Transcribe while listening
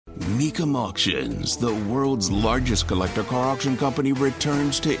Mecum Auctions, the world's largest collector car auction company,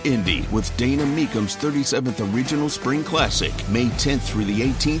 returns to Indy with Dana Mecum's 37th Regional Spring Classic, May 10th through the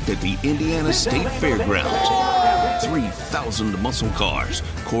 18th at the Indiana State Fairgrounds. 3,000 muscle cars,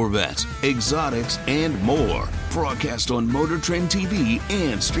 Corvettes, exotics, and more. Broadcast on Motor Trend TV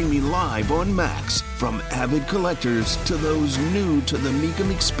and streaming live on Max. From avid collectors to those new to the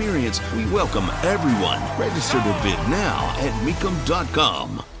Mecum experience, we welcome everyone. Register to bid now at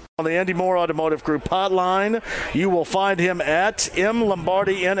Mecum.com. On the Andy Moore Automotive Group hotline, you will find him at M.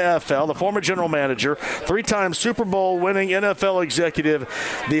 Lombardi NFL, the former general manager, three-time Super Bowl winning NFL executive,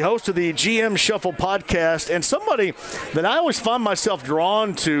 the host of the GM Shuffle podcast, and somebody that I always find myself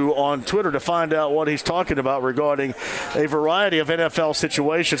drawn to on Twitter to find out what he's talking about regarding a variety of NFL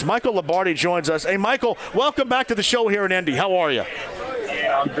situations. Michael Lombardi joins us. Hey, Michael, welcome back to the show here in Indy. How are you?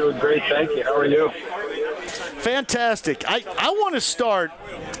 I'm doing great, thank you. How are you? Fantastic. I want to start.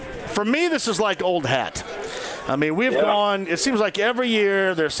 For me, this is like old hat. I mean, we've gone, it seems like every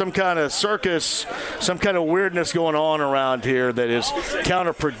year there's some kind of circus, some kind of weirdness going on around here that is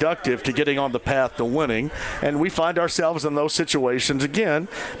counterproductive to getting on the path to winning. And we find ourselves in those situations again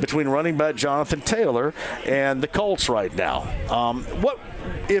between running back Jonathan Taylor and the Colts right now.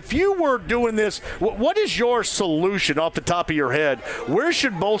 If you were doing this, what is your solution off the top of your head? Where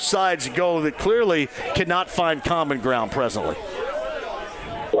should both sides go that clearly cannot find common ground presently?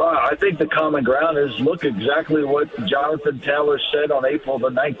 Well, I think the common ground is look exactly what Jonathan Taylor said on April the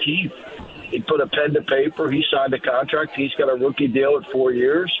 19th. He put a pen to paper. He signed a contract. He's got a rookie deal at 4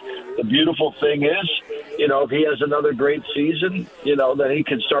 years. The beautiful thing is, if he has another great season, then he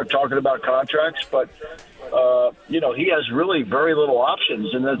can start talking about contracts. But, he has really very little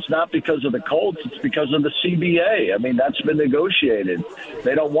options, and it's not because of the Colts. It's because of the CBA. I mean, that's been negotiated.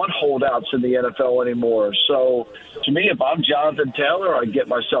 They don't want holdouts in the NFL anymore. So, to me, if I'm Jonathan Taylor, I get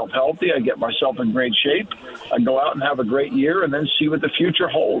myself healthy. I get myself in great shape. I go out and have a great year and then see what the future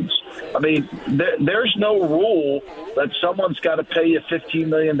holds. I mean, there's no rule that someone's got to pay you $15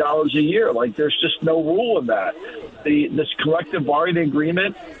 million a year. Like, there's just no rule in that. This collective bargaining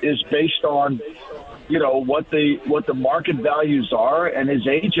agreement is based on what the market values are, and his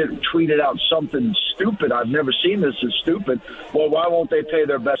agent tweeted out something stupid. I've never seen this as stupid. Well, why won't they pay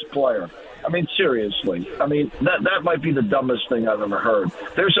their best player? I mean, seriously. I mean, that might be the dumbest thing I've ever heard.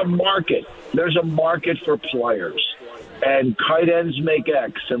 There's a market. There's a market for players. And tight ends make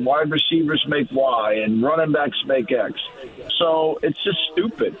X, and wide receivers make Y, and running backs make X. So it's just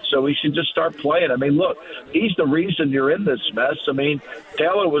stupid. So we should just start playing. I mean, look, he's the reason you're in this mess. I mean,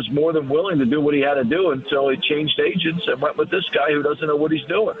 Taylor was more than willing to do what he had to do until he changed agents and went with this guy who doesn't know what he's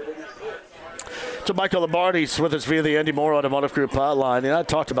doing. So Michael Lombardi's with us via the Andy Moore Automotive Group hotline, and I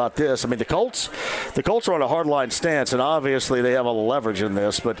talked about this. I mean, the Colts are on a hardline stance, and obviously they have a leverage in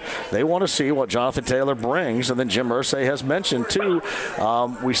this, but they want to see what Jonathan Taylor brings, and then Jim Irsay has mentioned, too,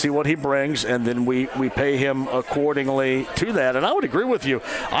 we see what he brings, and then we pay him accordingly to that. And I would agree with you.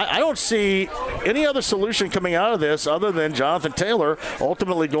 I don't see any other solution coming out of this other than Jonathan Taylor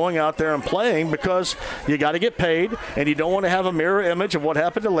ultimately going out there and playing, because you got to get paid, and you don't want to have a mirror image of what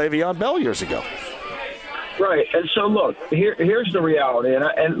happened to Le'Veon Bell years ago. Right, and so look, here's the reality,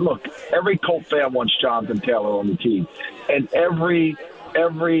 and look, every Colt fan wants Jonathan Taylor on the team, and every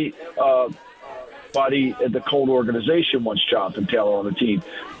body at the Colt organization wants Jonathan Taylor on the team.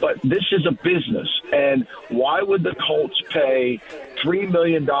 But this is a business, and why would the Colts pay $3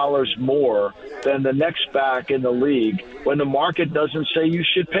 million more than the next back in the league when the market doesn't say you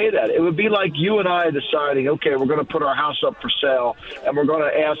should pay that? It would be like you and I deciding, okay, we're going to put our house up for sale, and we're going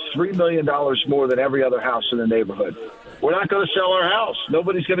to ask $3 million more than every other house in the neighborhood. We're not going to sell our house.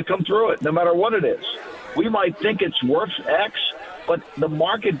 Nobody's going to come through it, no matter what it is. We might think it's worth X, but the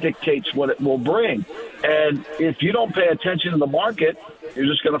market dictates what it will bring. And if you don't pay attention to the market, you're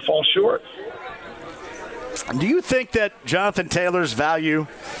just going to fall short. Do you think that Jonathan Taylor's value,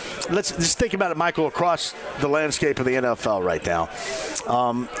 let's just think about it, Michael, across the landscape of the NFL right now,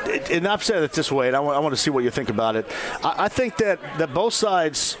 and I've said it this way, and I want to see what you think about it. I think that both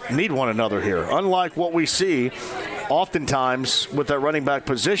sides need one another here, unlike what we see oftentimes with that running back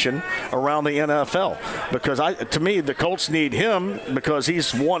position around the NFL. Because to me, the Colts need him because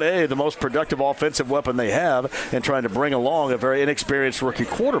he's 1A, the most productive offensive weapon they have, and trying to bring along a very inexperienced rookie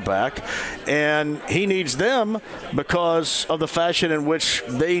quarterback. And he needs them because of the fashion in which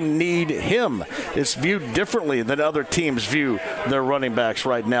they need him. It's viewed differently than other teams view their running backs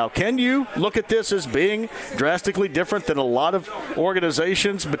right now. Can you look at this as being drastically different than a lot of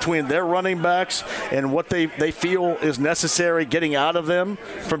organizations between their running backs and what they feel is necessary getting out of them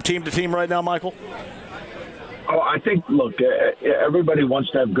from team to team right now, Michael? Oh, I think, look, everybody wants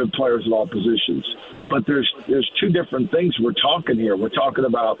to have good players at all positions. But there's two different things we're talking here. We're talking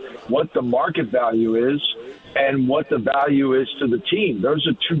about what the market value is and what the value is to the team. Those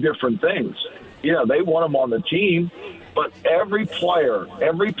are two different things. Yeah, they want them on the team, but every player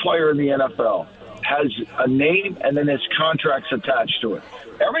in the NFL has a name and then his contracts attached to it.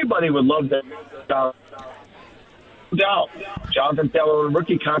 Everybody would love that. No doubt. Jonathan Taylor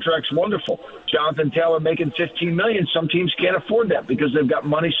rookie contract's wonderful. Jonathan Taylor making $15 million. Some teams can't afford that because they've got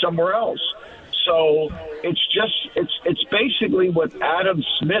money somewhere else. So it's basically what Adam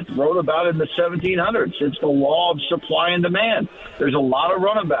Smith wrote about in the 1700s. It's the law of supply and demand. There's a lot of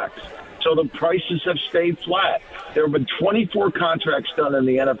running backs, so the prices have stayed flat. There have been 24 contracts done in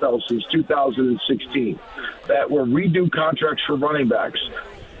the NFL since 2016 that were redo contracts for running backs.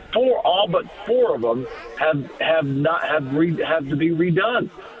 All but four of them have to be redone.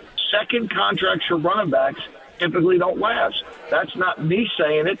 Second contracts for running backs typically don't last. That's not me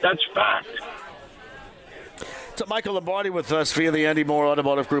saying it. That's fact. So Michael Lombardi with us via the Andy Moore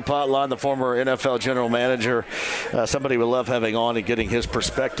Automotive Group hotline, the former NFL general manager, somebody we love having on and getting his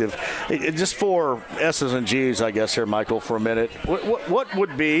perspective. Just for S's and G's, I guess, here, Michael, for a minute, what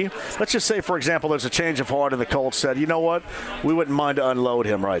would be, let's just say, for example, there's a change of heart and the Colts said, you know what, we wouldn't mind to unload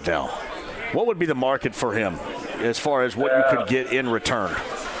him right now. What would be the market for him as far as what you could get in return?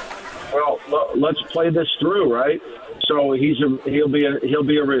 Well, let's play this through, right? So he'll be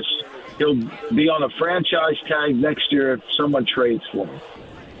a risk. He'll be on a franchise tag next year if someone trades for him.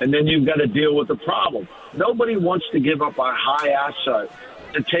 And then you've got to deal with the problem. Nobody wants to give up a high asset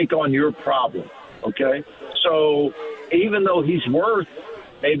to take on your problem, okay? So even though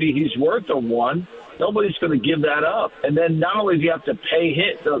maybe he's worth a one, nobody's going to give that up. And then not only do you have to pay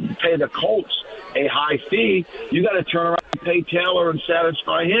the Colts a high fee, you got to turn around and pay Taylor and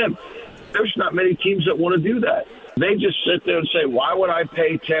satisfy him. There's not many teams that want to do that. They just sit there and say, why would I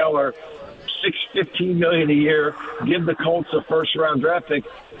pay Taylor $15 million a year, give the Colts a first-round draft pick,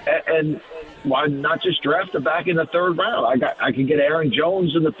 and why not just draft it back in the third round? I can get Aaron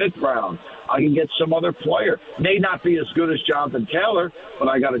Jones in the fifth round. I can get some other player. May not be as good as Jonathan Taylor, but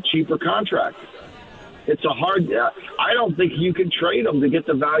I got a cheaper contract. It's a hard. I don't think you can trade him to get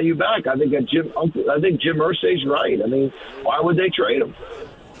the value back. I think Jim Irsay's right. I mean, why would they trade him?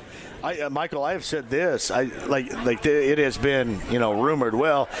 Michael, I have said this. It has been, rumored.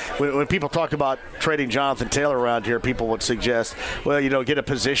 Well, when people talk about trading Jonathan Taylor around here, people would suggest, well, get a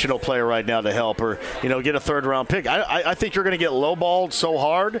positional player right now to help, or get a third-round pick. I think you're going to get lowballed so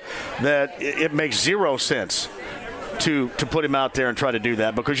hard that it makes zero sense to put him out there and try to do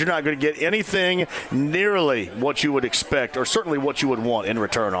that, because you're not going to get anything nearly what you would expect, or certainly what you would want in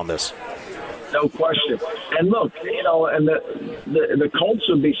return on this. No question. And look, and the Colts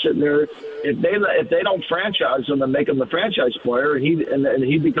would be sitting there if they don't franchise him and make him the franchise player, and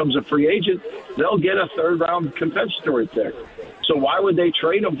he becomes a free agent, they'll get a third-round compensatory pick. So why would they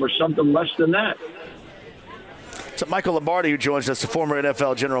trade him for something less than that? So Michael Lombardi, who joins us, the former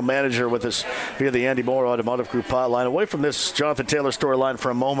NFL general manager, with us via the Andy Moore Automotive Group hotline. Away from this Jonathan Taylor storyline for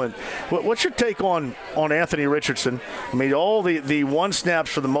a moment, what's your take on Anthony Richardson? I mean, all the one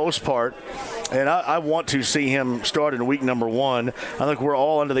snaps for the most part, and I want to see him start in week number one. I think we're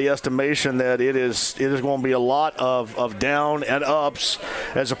all under the estimation that it is going to be a lot of down and ups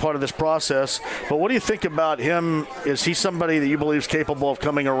as a part of this process. But what do you think about him? Is he somebody that you believe is capable of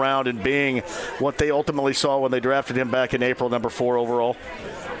coming around and being what they ultimately saw when they drafted him back in April, number 4 overall?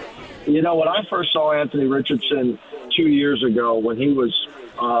 When I first saw Anthony Richardson 2 years ago, when he was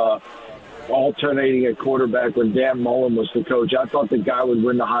alternating at quarterback when Dan Mullen was the coach, I thought the guy would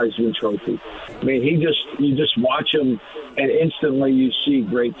win the Heisman Trophy. I mean, you just watch him and instantly you see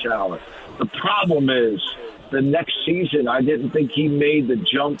great talent. The problem is the next season, I didn't think he made the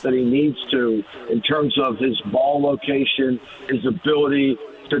jump that he needs to in terms of his ball location, his ability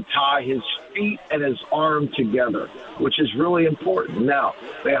to tie his feet and his arm together, which is really important. Now,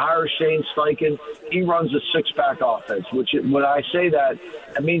 they hire Shane Steichen. He runs a six-pack offense, which when I say that,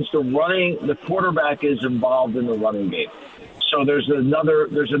 it means the quarterback is involved in the running game. So there's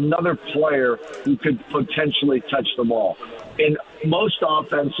another player who could potentially touch the ball. In most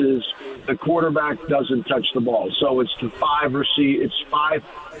offenses, the quarterback doesn't touch the ball. So it's 5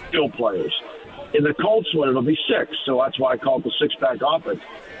 skill players. In the Colts one, it'll be 6. So that's why I call it the six-pack offense.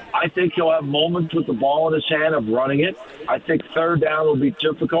 I think he'll have moments with the ball in his hand of running it. I think third down will be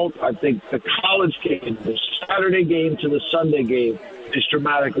difficult. I think the college game, the Saturday game to the Sunday game, is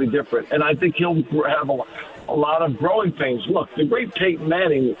dramatically different. And I think he'll have a lot of growing pains. Look, the great Peyton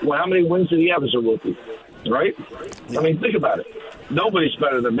Manning, how many wins did he have as a rookie? Right? I mean, think about it. Nobody's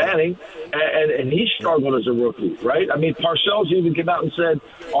better than Manning, and he struggled as a rookie, right? I mean, Parcells even came out and said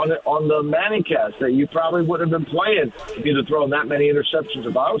on the Manning cast that you probably wouldn't have been playing if you'd have thrown that many interceptions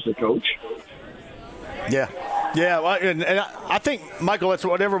if I was the coach. Yeah. Yeah, well, and I think, Michael, that's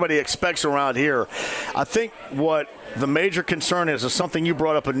what everybody expects around here. I think what the major concern is something you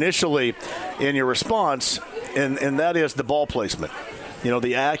brought up initially in your response, and that is the ball placement.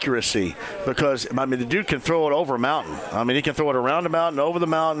 The accuracy, because, I mean, the dude can throw it over a mountain. I mean, he can throw it around the mountain, over the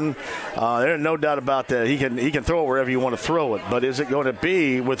mountain. There's no doubt about that. He can throw it wherever you want to throw it, but is it going to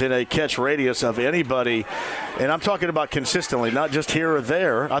be within a catch radius of anybody? And I'm talking about consistently, not just here or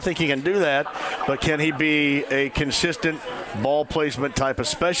there. I think he can do that, but can he be a consistent ball placement type of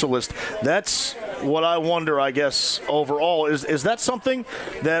specialist? That's what I wonder, I guess, overall. Is that something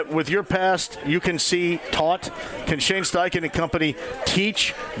that with your past you can see taught? Can Shane Steichen and company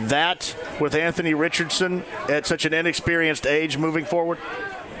teach that with Anthony Richardson at such an inexperienced age moving forward?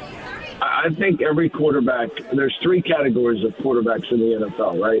 I think every quarterback, there's three categories of quarterbacks in the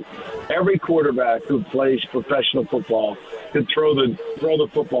NFL, right? Every quarterback who plays professional football can throw the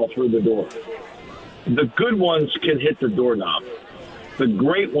football through the door. The good ones can hit the doorknob. The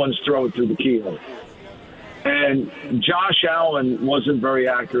great ones throw it through the keyhole. And Josh Allen wasn't very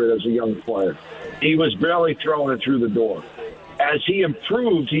accurate as a young player. He was barely throwing it through the door. As he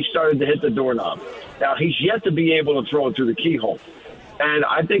improved, he started to hit the doorknob. Now, he's yet to be able to throw it through the keyhole. And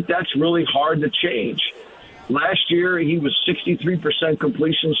I think that's really hard to change. Last year, he was 63%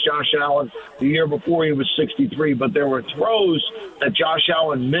 completions, Josh Allen. The year before, he was 63. But there were throws that Josh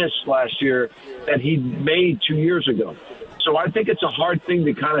Allen missed last year that he made 2 years ago. So I think it's a hard thing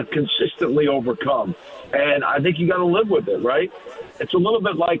to kind of consistently overcome. And I think you got to live with it, right? It's a little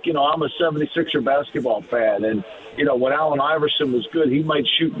bit like, I'm a 76er basketball fan. And, when Allen Iverson was good, he might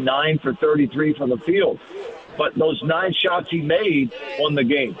shoot 9 for 33 from the field. But those 9 shots he made won the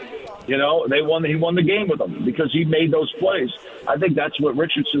game. He won the game with them because he made those plays. I think that's what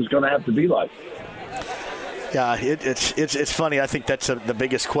Richardson's going to have to be like. Yeah, it's funny. I think that's the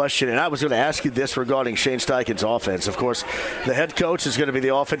biggest question. And I was going to ask you this regarding Shane Steichen's offense. Of course, the head coach is going to be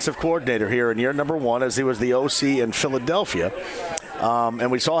the offensive coordinator here in year number 1, as he was the OC in Philadelphia. And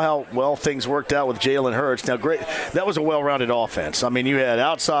we saw how well things worked out with Jalen Hurts. Now, great, that was a well-rounded offense. I mean, you had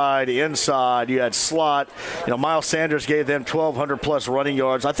outside, inside, you had slot. Miles Sanders gave them 1,200-plus running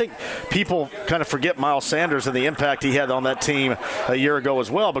yards. I think people kind of forget Miles Sanders and the impact he had on that team a year ago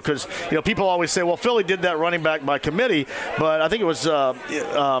as well, because, people always say, well, Philly did that running back by committee, but I think it was their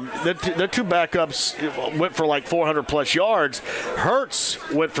two backups went for like 400-plus yards. Hurts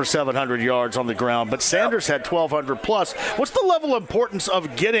went for 700 yards on the ground, but Sanders had 1,200-plus. What's the level of importance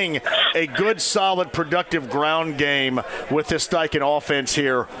of getting a good, solid, productive ground game with this Steichen offense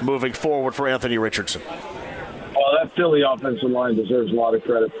here moving forward for Anthony Richardson? Well, that Philly offensive line deserves a lot of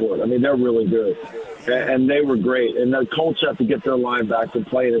credit for it. I mean, they're really good, and they were great. And the Colts have to get their line back to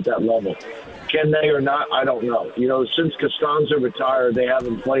playing at that level. Can they or not? I don't know. Since Costanza retired, they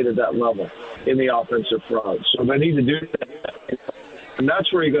haven't played at that level in the offensive front. So they need to do that. And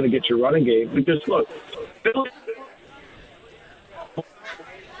that's where you're going to get your running game. Because, look, Philly –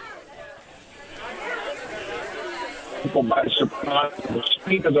 people by surprise the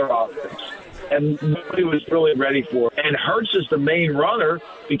speed of their offense. And nobody was really ready for it. And Hurts as the main runner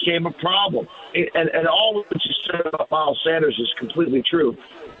became a problem. And all of what you said about Miles Sanders is completely true.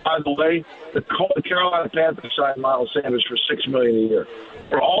 By the way, the Carolina Panthers signed Miles Sanders for $6 million a year.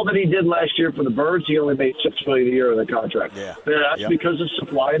 For all that he did last year for the Birds, he only made $6 million a year in the contract. Yeah. That's because of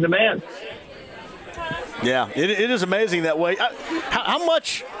supply and demand. Yeah, it is amazing that way. How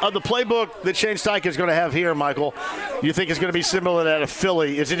much of the playbook that Shane Steichen is going to have here, Michael, you think is going to be similar to that of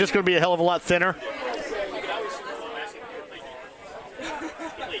Philly? Is it just going to be a hell of a lot thinner?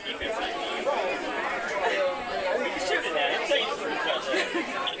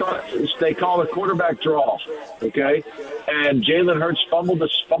 They call it quarterback draw, okay? And Jalen Hurts fumbled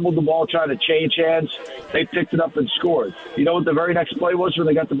the ball trying to change hands. They picked it up and scored. You know what the very next play was when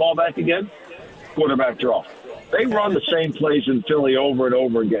they got the ball back again? Quarterback draw. They run the same plays in Philly over and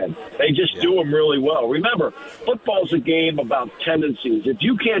over again. They just do them really well. Remember, football's a game about tendencies. If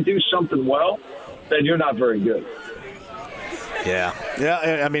you can't do something well, then you're not very good. Yeah.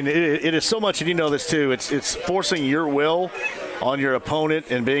 I mean, it is so much, and you know this too. It's forcing your will on your opponent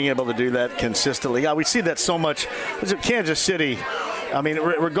and being able to do that consistently. Yeah, we see that so much. Kansas City, I mean,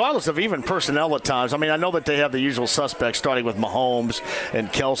 regardless of even personnel at times. I mean, I know that they have the usual suspects starting with Mahomes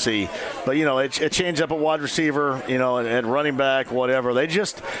and Kelsey, but, it changed up at wide receiver, and running back, whatever. They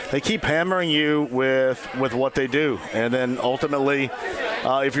keep hammering you with what they do. And then ultimately,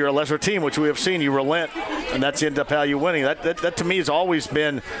 if you're a lesser team, which we have seen, you relent and that's end up how you winning. That to me has always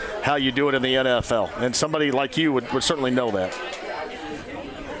been how you do it in the NFL, and somebody like you would certainly know that.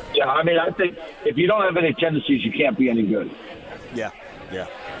 Yeah, I mean, I think if you don't have any tendencies, you can't be any good. Yeah.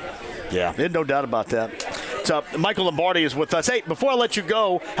 There's no doubt about that. So Michael Lombardi is with us. Hey, before I let you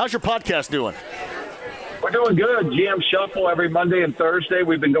go, how's your podcast doing? We're doing good. GM Shuffle every Monday and Thursday.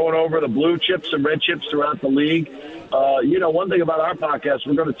 We've been going over the blue chips and red chips throughout the league. One thing about our podcast,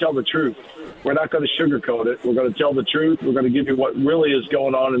 we're going to tell the truth. We're not going to sugarcoat it. We're going to tell the truth. We're going to give you what really is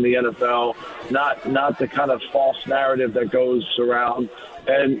going on in the NFL, not the kind of false narrative that goes around.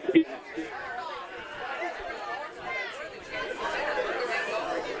 And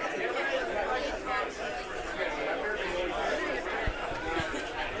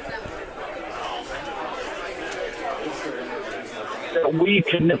that we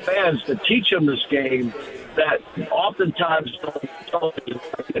can, the fans, to teach them this game that oftentimes don't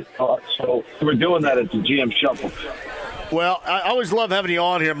get taught. So we're doing that at the GM Shuffle. Well, I always love having you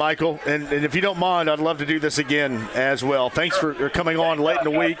on here, Michael, and if you don't mind, I'd love to do this again as well. Thanks for coming on late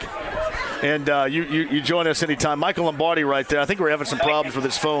in the week, and you join us anytime. Michael Lombardi right there. I think we're having some problems with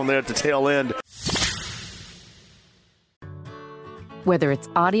his phone there at the tail end. Whether it's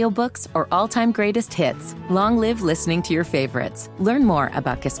audiobooks or all-time greatest hits, long live listening to your favorites. Learn more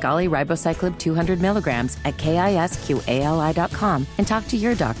about Kisqali Ribociclib 200 milligrams at KISQALI.com and talk to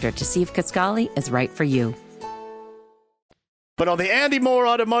your doctor to see if Kisqali is right for you. But on the Andy Moore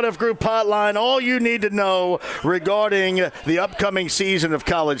Automotive Group hotline, all you need to know regarding the upcoming season of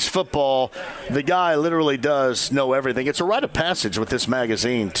college football, the guy literally does know everything. It's a rite of passage with this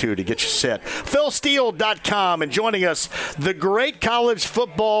magazine, too, to get you set. PhilSteele.com, and joining us, the great college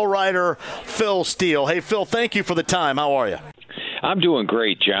football writer, Phil Steele. Hey, Phil, thank you for the time. How are you? I'm doing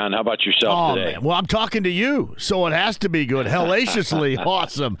great, John. How about yourself today? Man. Well, I'm talking to you, so it has to be good. Hellaciously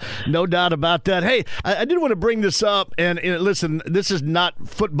awesome. No doubt about that. Hey, I did want to bring this up, and listen, this is not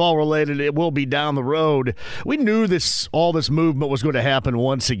football related. It will be down the road. We knew all this movement was going to happen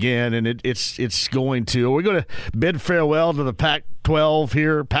once again, and it's going to. We're going to bid farewell to the Pac-12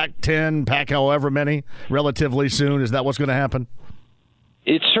 here, Pac-10, Pac however many, relatively soon. Is that what's going to happen?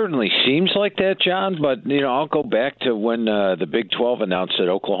 It certainly seems like that, John, but, I'll go back to when the Big 12 announced that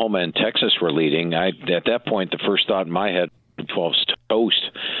Oklahoma and Texas were leading. At that point, the first thought in my head, 12's toast.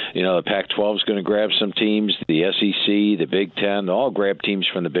 The Pac-12 is going to grab some teams, the SEC, the Big 10, all grab teams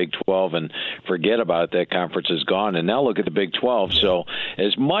from the Big 12 and forget about it. That conference is gone. And now look at the Big 12. So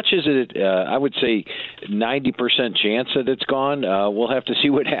as much as I would say 90% chance that it's gone, we'll have to see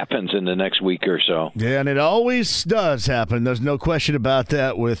what happens in the next week or so. Yeah, and it always does happen. There's no question about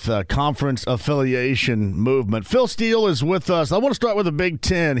that with conference affiliation movement. Phil Steele is with us. I want to start with the Big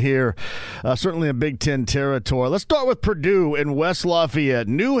 10 here, certainly in Big 10 territory. Let's start with Purdue in West Lafayette.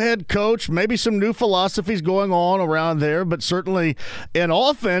 New head coach, maybe some new philosophies going on around there, but certainly an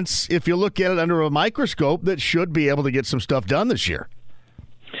offense, if you look at it under a microscope, that should be able to get some stuff done this year.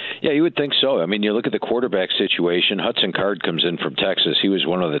 Yeah, you would think so. I mean, you look at the quarterback situation. Hudson Card comes in from Texas. He was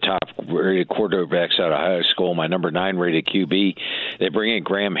one of the top-rated quarterbacks out of high school, my number 9-rated QB. They bring in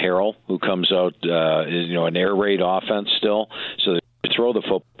Graham Harrell, who comes out, an air raid offense still. So they throw the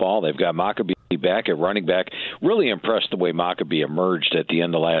football. They've got Maccabee back at running back. Really impressed the way Maccabee emerged at the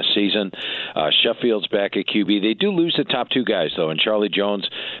end of last season. Sheffield's back at QB. They do lose the top two guys, though, and Charlie Jones,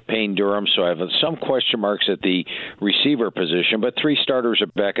 Payne Durham. So I have some question marks at the receiver position, but 3 starters are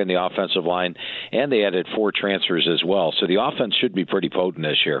back in the offensive line, and they added 4 transfers as well. So the offense should be pretty potent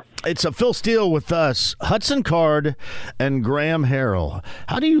this year. It's a Phil Steele with us, Hudson Card and Graham Harrell.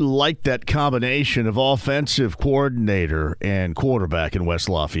 How do you like that combination of offensive coordinator and quarterback in West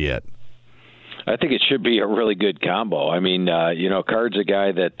Lafayette? I think it should be a really good combo. I mean, Card's a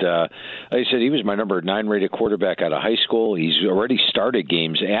guy that, like I said, he was my number 9-rated quarterback out of high school. He's already started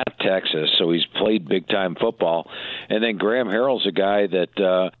games at Texas, so he's played big-time football. And then Graham Harrell's a guy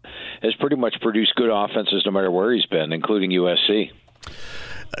that has pretty much produced good offenses no matter where he's been, including USC.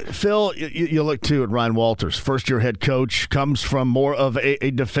 Phil, you look, too, at Ryan Walters, first-year head coach, comes from more of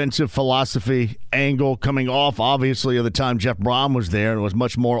a defensive philosophy angle, coming off, obviously, of the time Jeff Brom was there and was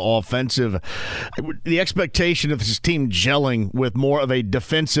much more offensive. The expectation of this team gelling with more of a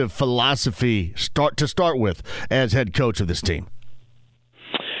defensive philosophy to start with as head coach of this team.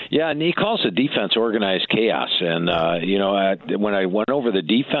 Yeah, and he calls the defense organized chaos. And, when I went over the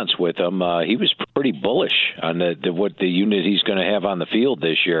defense with him, he was pretty bullish on what the unit he's going to have on the field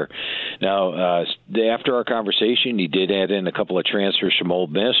this year. Now, after our conversation, he did add in a couple of transfers from Ole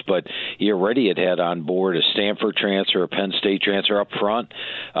Miss, but he already had on board a Stanford transfer, a Penn State transfer up front,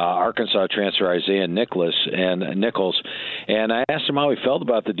 Arkansas transfer Isaiah Nichols, and I asked him how he felt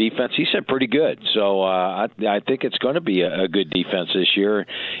about the defense. He said pretty good. So I think it's going to be a good defense this year.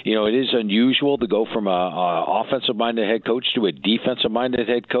 It is unusual to go from a offensive-minded head coach to a defensive-minded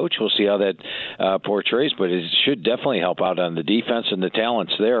head coach. We'll see how that portrays, but it should definitely help out on the defense and the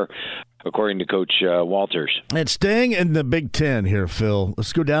talents there, according to Coach Walters. And staying in the Big Ten here, Phil,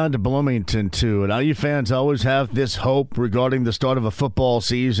 let's go down to Bloomington, too. And IU fans always have this hope regarding the start of a football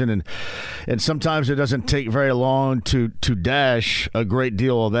season, and sometimes it doesn't take very long to dash a great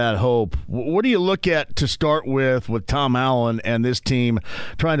deal of that hope. What do you look at to start with Tom Allen and this team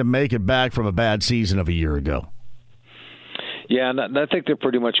trying to make it back from a bad season of a year ago? Yeah, and I think they're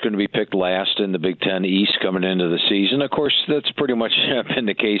pretty much going to be picked last in the Big Ten East coming into the season. Of course, that's pretty much been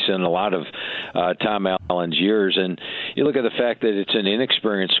the case in a lot of Tom Allen's years. And you look at the fact that it's an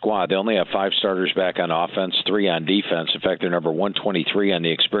inexperienced squad. They only have 5 starters back on offense, 3 on defense. In fact, they're number 123 on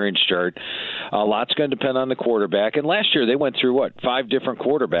the experience chart. A lot's going to depend on the quarterback. And last year, they went through, 5 different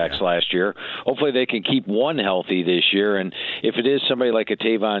quarterbacks last year. Hopefully they can keep one healthy this year. And if it is somebody like a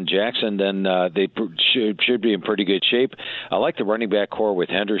Tavon Jackson, then they should be in pretty good shape. I like the running back core with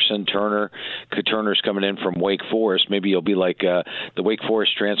Henderson, Turner. Turner's coming in from Wake Forest. Maybe you'll be like the Wake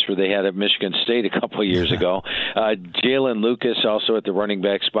Forest transfer they had at Michigan State a couple of years ago. Jalen Lucas also at the running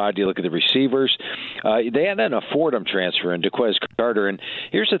back spot. You look at the receivers. They had a Fordham transfer in DeQuez Carter. And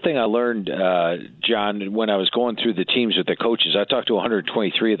here's the thing I learned, John, when I was going through the teams with the coaches. I talked to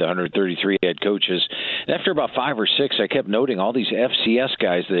 123 of the 133 head coaches. And after about 5 or 6, I kept noting all these FCS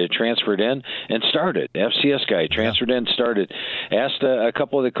guys that had transferred in and started. FCS guy transferred in, started. Asked a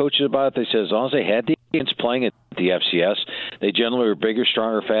couple of the coaches about it. They said as long as they had the experience playing at the FCS, they generally were bigger,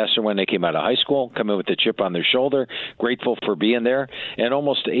 stronger, faster when they came out of high school, come in with a chip on their shoulder, grateful for being there, and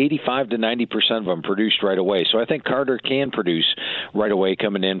almost 85 to 90% of them produced right away. So I think Carter can produce right away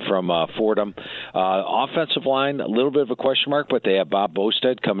coming in from Fordham. Offensive line, a little bit of a question mark, but they have Bob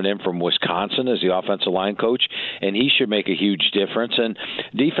Bostad coming in from Wisconsin as the offensive line coach, and he should make a huge difference. And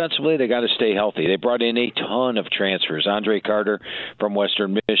defensively, they got to stay healthy. They brought in a ton of transfers. Andre Carter from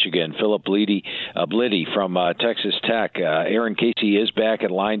Western Michigan, Philip Bliddy from Texas Tech. Aaron Casey is back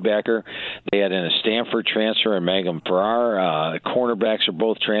at linebacker. They had in a Stanford transfer and Mangum Farrar. Cornerbacks are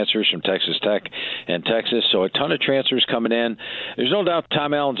both transfers from Texas Tech and Texas. So a ton of transfers coming in. There's no doubt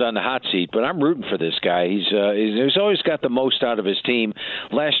Tom Allen's on the hot seat, but I'm rooting for this guy. He's always got the most out of his team.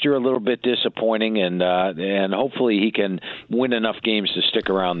 Last year a little bit disappointing, and hopefully he can win enough games to stick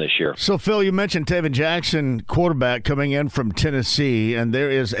around this year. So, Phil, you mentioned Tavon Jackson, quarterback coming in from Tennessee, and there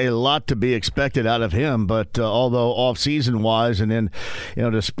is a lot to be expected out of him. But although off-season wise, and then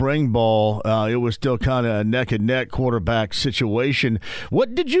the spring ball, it was still kind of a neck-and-neck quarterback situation.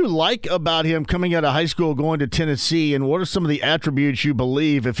 What did you like about him coming out of high school, going to Tennessee, and what are some of the attributes you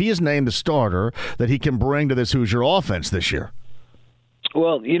believe, if he is named the starter, that he can bring to this Hoosier offense this year?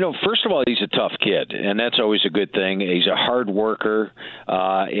 Well, first of all, he's a tough kid, and that's always a good thing. He's a hard worker,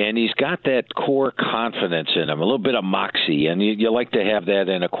 and he's got that core confidence in him, a little bit of moxie, and you like to have that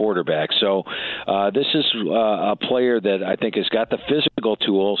in a quarterback. So this is a player that I think has got the physical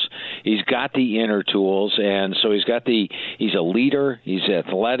tools. He's got the inner tools, and so he's a leader. He's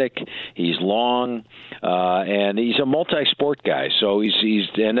athletic. He's long, and he's a multi-sport guy. So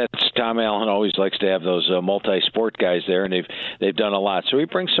and that's Tom Allen always likes to have those multi-sport guys there, and they've done a lot. So he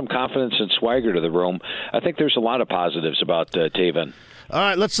brings some confidence and swagger to the room. I think there's a lot of positives about Tavon. All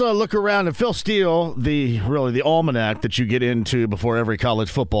right, let's look around. And Phil Steele, the almanac that you get into before every college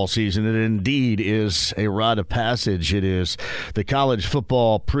football season, it indeed is a rite of passage. It is the college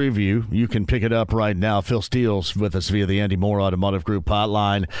football preview. You can pick it up right now. Phil Steele's with us via the Andy Moore Automotive Group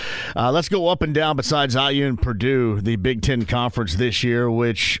hotline. Let's go up and down besides IU and Purdue, the Big Ten Conference this year,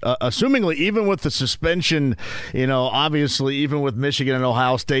 which, assumingly, even with the suspension, obviously, even with Michigan and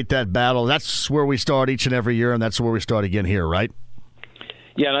Ohio State, that battle, that's where we start each and every year, and that's where we start again here, right?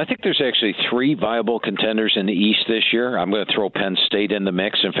 Yeah, and I think there's actually 3 viable contenders in the East this year. I'm going to throw Penn State in the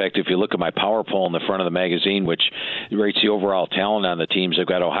mix. In fact, if you look at my power poll in the front of the magazine, which rates the overall talent on the teams, I've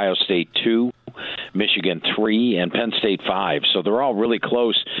got Ohio State 2, Michigan 3, and Penn State 5. So they're all really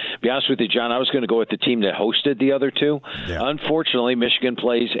close. To be honest with you, John, I was going to go with the team that hosted the other 2. Yeah. Unfortunately, Michigan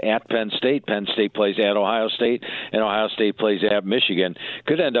plays at Penn State plays at Ohio State, and Ohio State plays at Michigan.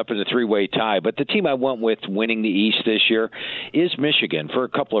 Could end up in a 3-way tie. But the team I went with winning the East this year is Michigan for a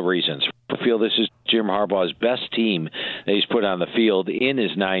couple of reasons. I feel this is Jim Harbaugh's best team that he's put on the field in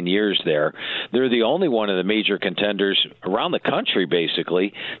his 9 years there. They're the only one of the major contenders around the country,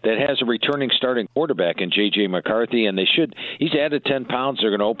 basically, that has a returning starting quarterback. quarterback in J.J. McCarthy, and he's added 10 pounds. They're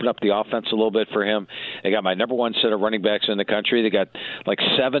going to open up the offense a little bit for him. They got my number one set of running backs in the country. They got like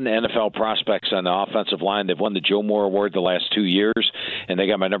 7 NFL prospects on the offensive line. They've won the Joe Moore Award the last 2 years, and they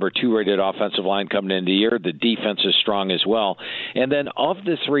got my number 2 rated offensive line coming into the year. The defense is strong as well. And then of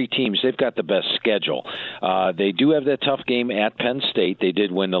the 3 teams, they've got the best schedule. They do have that tough game at Penn State. They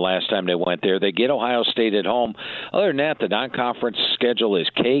did win the last time they went there. They get Ohio State at home. Other than that, the non-conference schedule is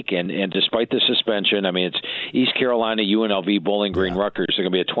cake, and despite the suspension, I mean, it's East Carolina, UNLV, Bowling Green, Rutgers. They're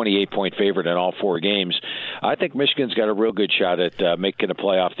going to be a 28-point favorite in all 4 games. I think Michigan's got a real good shot at making a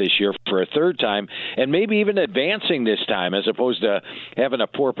playoff this year for a third time, and maybe even advancing this time as opposed to having a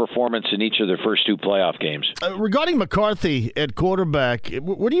poor performance in each of their first 2 playoff games. Regarding McCarthy at quarterback,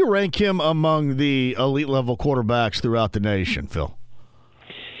 where do you rank him among the elite-level quarterbacks throughout the nation, Phil?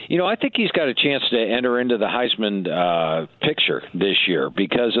 You know, I think he's got a chance to enter into the Heisman picture this year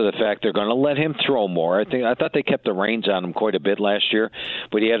because of the fact they're going to let him throw more. I thought they kept the reins on him quite a bit last year,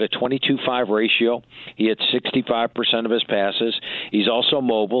 but he had a 22-5 ratio. He had 65% of his passes. He's also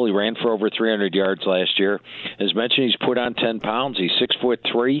mobile. He ran for over 300 yards last year. As mentioned, he's put on 10 pounds. He's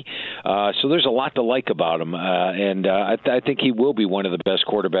 6'3", so there's a lot to like about him, and I think he will be one of the best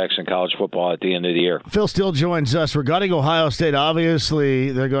quarterbacks in college football at the end of the year. Phil Steele joins us. Regarding Ohio State,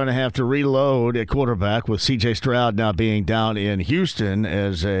 obviously they're going to have to reload at quarterback with C.J. Stroud now being down in Houston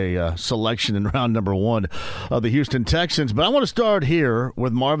as a selection in round number 1 of the Houston Texans. But I want to start here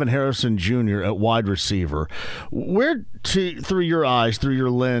with Marvin Harrison Jr. at wide receiver. Where, through your eyes, through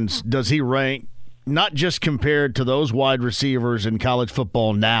your lens, does he rank, not just compared to those wide receivers in college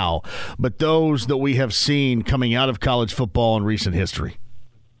football now, but those that we have seen coming out of college football in recent history?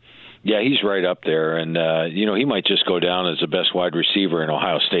 Yeah, he's right up there, and he might just go down as the best wide receiver in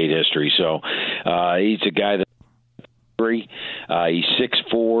Ohio State history. So he's a guy that he's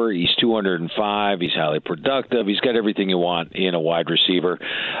 6'4", he's 205, he's highly productive. He's got everything you want in a wide receiver.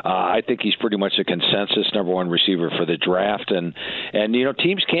 I think he's pretty much a consensus number 1 receiver for the draft, and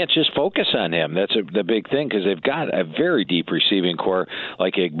teams can't just focus on him. That's the big thing because they've got a very deep receiving core.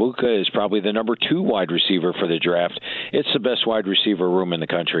 Like Egbuka is probably the number 2 wide receiver for the draft. It's the best wide receiver room in the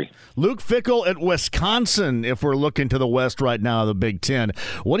country. Luke Fickell at Wisconsin, if we're looking to the West right now, the Big Ten.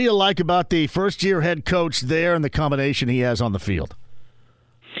 What do you like about the first-year head coach there and the combination he has on the field?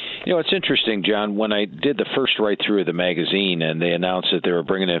 You know, it's interesting, John, when I did the first write-through of the magazine and they announced that they were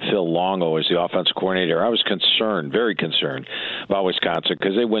bringing in Phil Longo as the offensive coordinator, I was concerned, very concerned about Wisconsin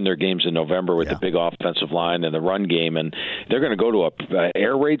because they win their games in November with the big offensive line and the run game, and they're going to go to a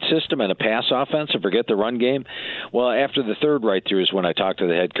air raid system and a pass offense and forget the run game. Well, after the third write-through is when I talked to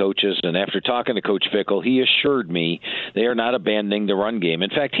the head coaches, and after talking to Coach Fickell, he assured me they are not abandoning the run game. In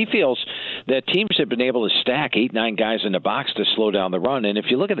fact, he feels that teams have been able to stack 8-9 guys in the box to slow down the run, and if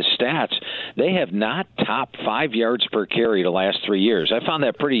you look at the stats, they have not topped 5 yards per carry the last 3 years. I found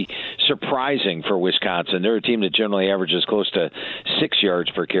that pretty surprising for Wisconsin. They're a team that generally averages close to 6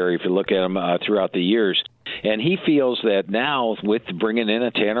 yards per carry if you look at them throughout the years. And he feels that now, with bringing in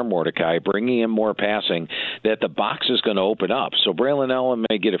a Tanner Mordecai, bringing in more passing, that the box is going to open up. So Braylon Allen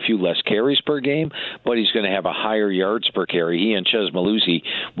may get a few less carries per game, but he's going to have a higher yards per carry. He and Ches Maluzzi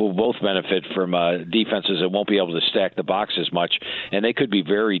will both benefit from defenses that won't be able to stack the box as much, and they could be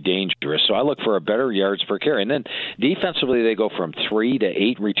very dangerous. So I look for a better yards per carry. And then defensively, they go from 3 to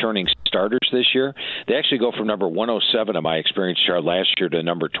 8 returning starters this year. They actually go from number 107 on my experience chart last year to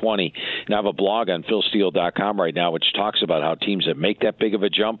number 20. And I have a blog on philsteele.com right now which talks about how teams that make that big of a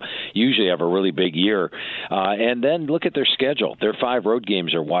jump usually have a really big year. And then look at their schedule. Their 5 road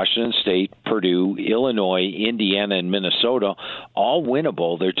games are Washington State, Purdue, Illinois, Indiana, and Minnesota, all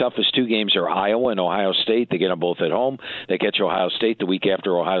winnable. Their toughest 2 games are Iowa and Ohio State. They get them both at home. They catch Ohio State the week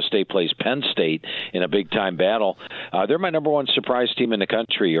after Ohio State plays Penn State in a big-time battle. They're my number 1 surprise team in the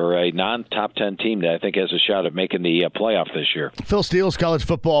country, or a non-top 10 team that I think has a shot at making the playoff this year. Phil Steele's college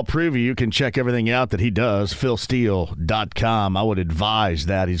football preview. You can check everything out that he does, philsteele.com. I would advise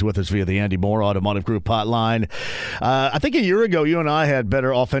that. He's with us via the Andy Moore Automotive Group hotline. I think a year ago, you and I had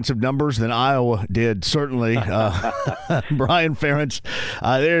better offensive numbers than Iowa did, certainly. Brian Ferentz,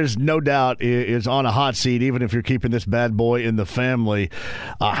 there's no doubt, is on a hot seat, even if you're keeping this bad boy in the family.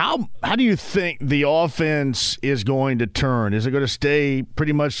 How do you think the offense is going to turn? Is it going to stay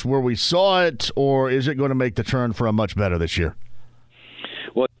pretty much where we saw it, or is it going to make the turn for a much better this year?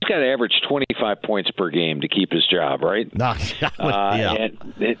 Well, he's got to average 25 points per game to keep his job, right? Yeah.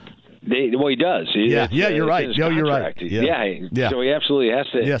 Well, he does. Yeah, you're right. You're right. Yeah. So he absolutely has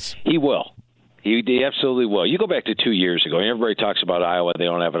to. Yes. He will. He absolutely will. You go back to 2 years ago, and everybody talks about Iowa. They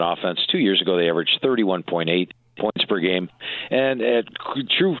don't have an offense. 2 years ago, they averaged 31.8 points per game. And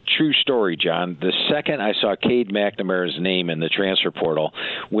true story, John. The second I saw Cade McNamara's name in the transfer portal,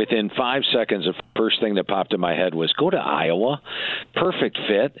 within 5 seconds, the first thing that popped in my head was go to Iowa. Perfect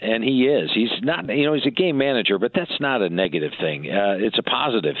fit, and he is. He's not, he's a game manager, but that's not a negative thing. It's a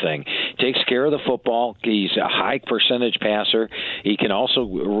positive thing. Takes care of the football. He's a high percentage passer. He can also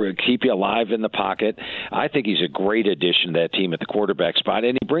keep you alive in the pocket. I think he's a great addition to that team at the quarterback spot,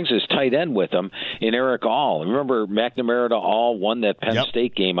 and he brings his tight end with him in Eric All. Remember, McNamara to All won that Penn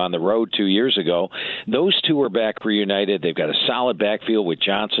State game on the road 2 years ago. Those two are back reunited. They've got a solid backfield with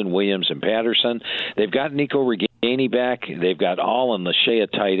Johnson, Williams, and Patterson. They've got Nico Reganey back. They've got All and Lachey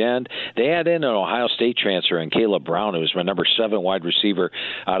at tight end. They add in an Ohio State transfer and Caleb Brown, who was my number 7 wide receiver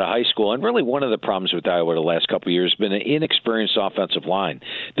out of high school. And really one of the problems with Iowa the last couple of years has been an inexperienced offensive line.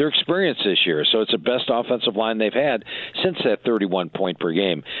 They're experienced this year, so it's the best offensive line they've had since that 31 point per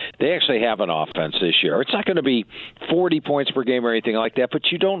game. They actually have an offense this year. It's not going to be 40 points per game or anything like that,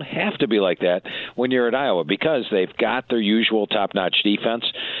 but you don't have to be like that when you're at Iowa because they've got their usual top-notch defense.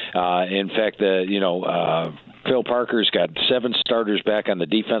 In fact, Phil Parker's got 7 starters back on the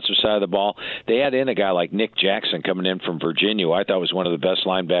defensive side of the ball. They add in a guy like Nick Jackson coming in from Virginia, who I thought was one of the best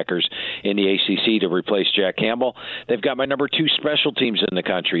linebackers in the ACC to replace Jack Campbell. They've got my number 2 special teams in the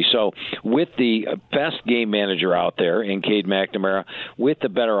country. So with the best game manager out there in Cade McNamara, with the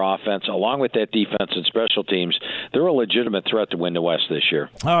better offense, along with that defense and special teams, they're a legitimate threat to win the West this year.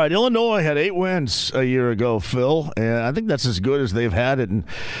 All right, Illinois had 8 wins a year ago, Phil, and I think that's as good as they've had it,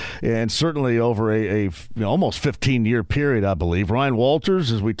 and certainly over a almost 15-year period, I believe. Ryan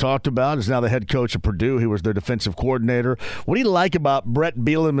Walters, as we talked about, is now the head coach of Purdue. He was their defensive coordinator. What do you like about Brett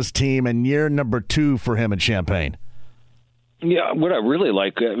Bielema's team and year number 2 for him in Champaign? Yeah, what I really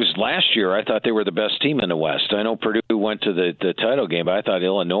like was last year I thought they were the best team in the West. I know Purdue went to the title game, but I thought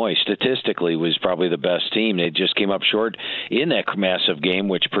Illinois statistically was probably the best team. They just came up short in that massive game,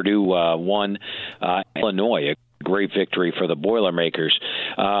 which Purdue won. Illinois, great victory for the Boilermakers.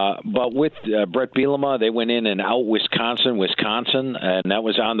 But with Brett Bielema, they went in and out Wisconsin, and that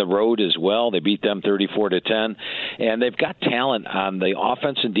was on the road as well. They beat them 34-10. And they've got talent on the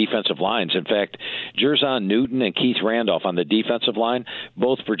offense and defensive lines. In fact, Jerzon Newton and Keith Randolph on the defensive line,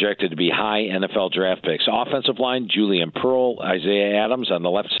 both projected to be high NFL draft picks. Offensive line, Julian Pearl, Isaiah Adams on the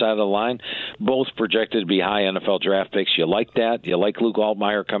left side of the line, both projected to be high NFL draft picks. You like that? You like Luke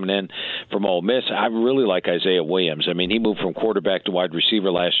Altmaier coming in from Ole Miss? I really like Isaiah Williams. I mean, he moved from quarterback to wide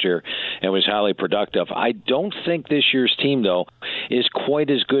receiver last year and was highly productive. I don't think this year's team, though, is quite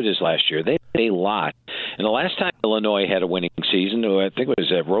as good as last year. They had a lot. And the last time Illinois had a winning season, I think it was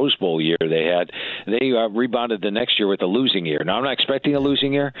that Rose Bowl year they rebounded the next year with a losing year. Now, I'm not expecting a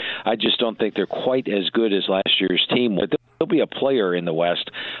losing year. I just don't think they're quite as good as last year's team. There'll be a player in the West.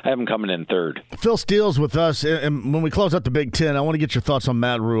 I have him coming in third. Phil Steele's with us, and when we close out the Big Ten, I want to get your thoughts on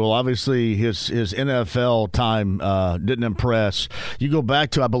Matt Rule. Obviously, his NFL time didn't impress. You go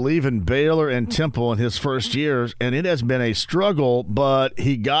back to, I believe, in Baylor and Temple in his first years, and it has been a struggle, but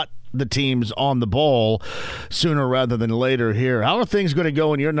he got the teams on the ball sooner rather than later here. How are things going to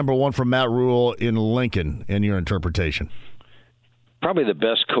go in year number 1 for Matt Rule in Lincoln, in your interpretation? Probably the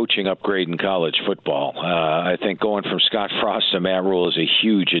best coaching upgrade in college football. I think going from Scott Frost to Matt Rule is a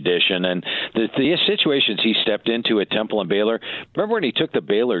huge addition. And the situations he stepped into at Temple and Baylor, remember when he took the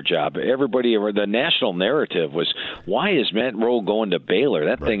Baylor job, the national narrative was, why is Matt Rule going to Baylor?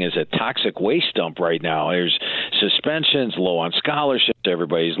 That thing is a toxic waste dump right now. There's suspensions, low on scholarships,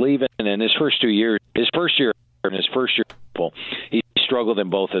 everybody's leaving. And in his first year, he struggled in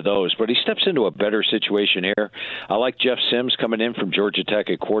both of those, but he steps into a better situation here. I like Jeff Sims coming in from Georgia Tech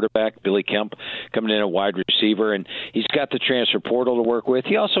at quarterback, Billy Kemp coming in at wide receiver, and he's got the transfer portal to work with.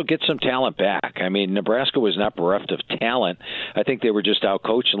 He also gets some talent back. I mean, Nebraska was not bereft of talent. I think they were just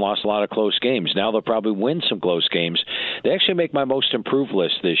outcoached and lost a lot of close games. Now they'll probably win some close games. They actually make my most improved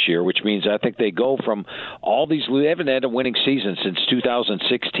list this year, which means I think they go from all these. They haven't had a winning season since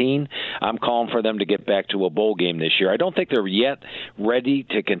 2016. I'm calling for them to get back to a bowl game this year. I don't think they're yet ready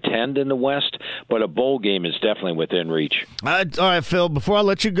to contend in the West, but a bowl game is definitely within reach. All right, Phil, before I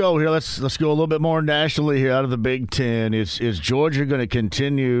let you go here, let's go a little bit more nationally here out of the Big Ten. Is Georgia going to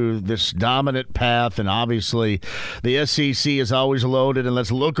continue this dominant path? And obviously the SEC is always loaded, and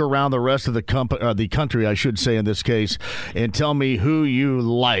let's look around the rest of the country, I should say in this case, and tell me who you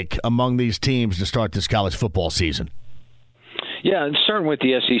like among these teams to start this college football season. Yeah, and starting with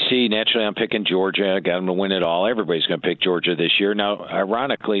the SEC, naturally I'm picking Georgia. I got them to win it all. Everybody's going to pick Georgia this year. Now,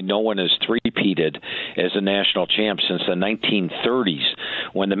 ironically, no one has three-peated as a national champ since the 1930s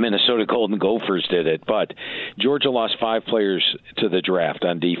when the Minnesota Golden Gophers did it. But Georgia lost 5 players to the draft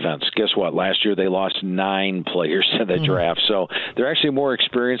on defense. Guess what? Last year they lost 9 players to the draft. So they're actually more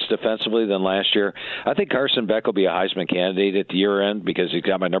experienced defensively than last year. I think Carson Beck will be a Heisman candidate at the year end because he's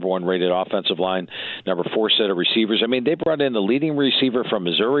got my number 1 rated offensive line, number 4 set of receivers. I mean, they brought in the leading receiver from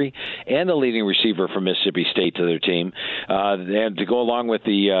Missouri and the leading receiver from Mississippi State to their team, and to go along with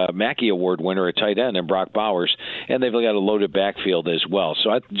the Mackey Award winner at tight end and Brock Bowers, and they've got a loaded backfield as well.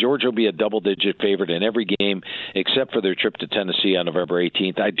 So Georgia will be a double-digit favorite in every game except for their trip to Tennessee on November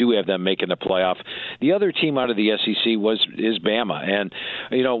 18th. I do have them making the playoff. The other team out of the SEC is Bama, and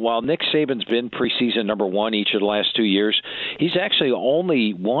while Nick Saban's been preseason number 1 each of the last 2 years, he's actually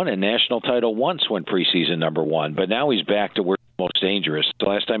only won a national title once when preseason number 1, but now he's back to where most dangerous. The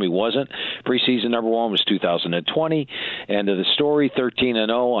last time he wasn't preseason number 1 was 2020. End of the story,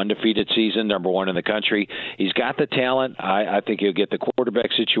 13-0, undefeated season, number 1 in the country. He's got the talent. I think he'll get the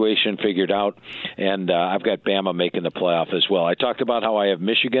quarterback situation figured out, and I've got Bama making the playoff as well. I talked about how I have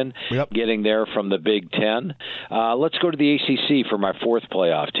Michigan getting there from the Big Ten. Let's go to the ACC for my 4th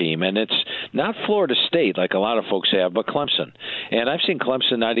playoff team, and it's not Florida State like a lot of folks have, but Clemson. And I've seen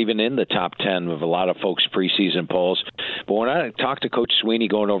Clemson not even in the top 10 of a lot of folks' preseason polls. But when I talked to Coach Sweeney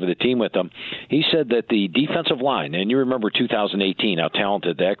going over the team with them, he said that the defensive line, and you remember 2018, how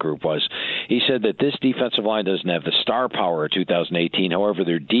talented that group was, he said that this defensive line doesn't have the star power of 2018. However,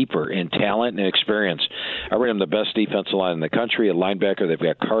 they're deeper in talent and experience. I rate them the best defensive line in the country. At linebacker, they've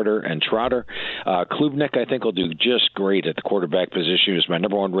got Carter and Trotter. Klubnik, I think, will do just great at the quarterback position. He was my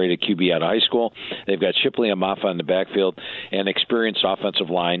number 1 rated QB out of high school. They've got Shipley and Maffa in the backfield and experienced offensive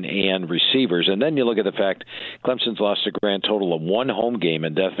line and receivers. And then you look at the fact Clemson's lost a grand total of 1 home game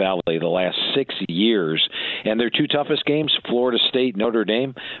in Death Valley the last 6 years. And their 2 toughest games, Florida State, Notre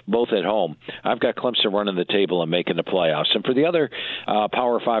Dame, both at home. I've got Clemson running the table and making the playoffs. And for the other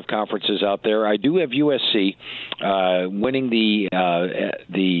Power 5 conferences out there, I do have USC winning the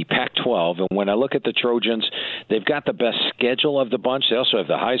Pac-12. And when I look at the Trojans, they've got the best schedule of the bunch. They also have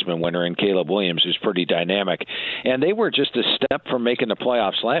the Heisman winner in Caleb Williams, who's pretty dynamic. And they were just a step from making the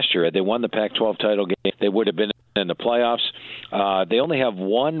playoffs last year. Had they won the Pac-12 title game, they would have been in the playoffs. They only have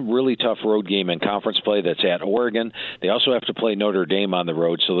 1 really tough road game in conference play. That's at Oregon. They also have to play Notre Dame on the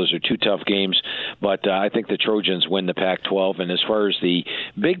road, so those are 2 tough games. But I think the Trojans win the Pac-12. And as far as the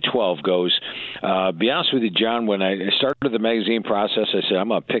Big 12 goes, be honest with you, John, when I started the magazine process, I said I'm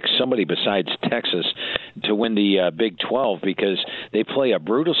going to pick somebody besides Texas to win the Big 12 because they play a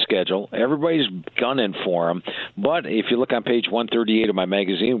brutal schedule. Everybody's gunning for them. But if you look on page 138 of my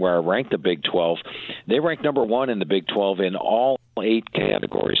magazine where I rank the Big 12, they rank number 1 in the Big 12 in all 8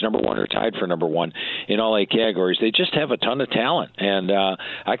 categories. Number 1 or tied for number 1 in all 8 categories. They just have a ton of talent, and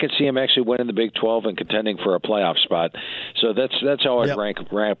I can see them actually winning the Big 12 and contending for a playoff spot. So that's how I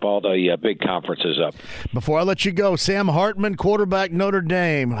ramp all the big conferences up. Before I let you go, Sam Hartman, quarterback, Notre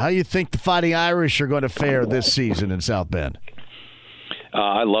Dame. How do you think the Fighting Irish are going to fare this season in South Bend?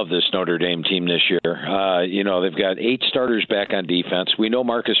 I love this Notre Dame team this year. They've got 8 starters back on defense. We know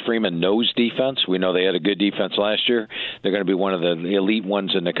Marcus Freeman knows defense. We know they had a good defense last year. They're going to be one of the elite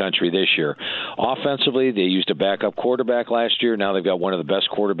ones in the country this year. Offensively, they used a backup quarterback last year. Now they've got one of the best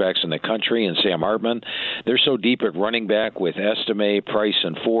quarterbacks in the country in Sam Hartman. They're so deep at running back with Estime, Price,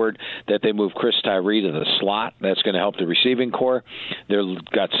 and Ford that they move Chris Tyree to the slot. That's going to help the receiving core. They've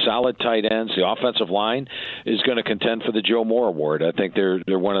got solid tight ends. The offensive line is going to contend for the Joe Moore Award. I think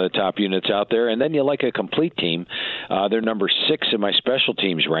they're one of the top units out there. And then you like a complete team. They're number 6 in my special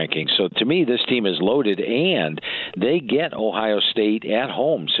teams ranking. So to me, this team is loaded, and they get Ohio State at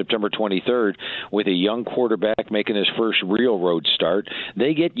home September 23rd with a young quarterback making his first real road start.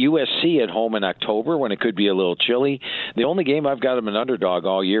 They get USC at home in October when it could be a little chilly. The only game I've got them an underdog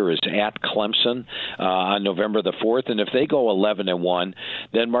all year is at Clemson on November the 4th. And if they go 11-1,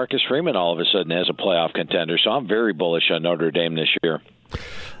 then Marcus Freeman all of a sudden has a playoff contender. So I'm very bullish on Notre Dame this year.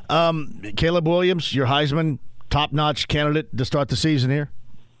 Caleb Williams, your Heisman top-notch candidate to start the season here?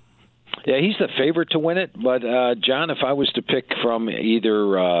 Yeah, he's the favorite to win it. But, John, if I was to pick from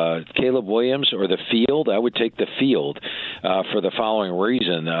either Caleb Williams or the field, I would take the field for the following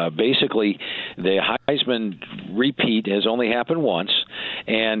reason. Basically, the Heisman repeat has only happened once,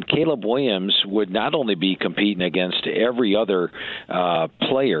 and Caleb Williams would not only be competing against every other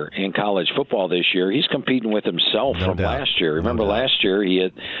player in college football this year, he's competing with himself from last year. Remember, last year he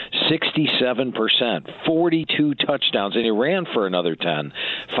had 67%, 42 touchdowns, and he ran for another 10,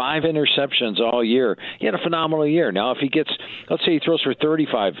 5 interceptions. interceptions all year. He had a phenomenal year. Now, if he gets, let's say he throws for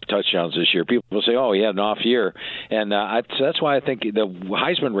 35 touchdowns this year, people will say, oh, he had an off year. And so that's why I think the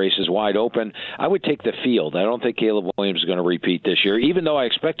Heisman race is wide open. I would take the field. I don't think Caleb Williams is going to repeat this year, even though I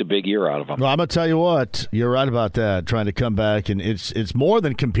expect a big year out of him. Well, I'm going to tell you what, you're right about that, trying to come back. And it's more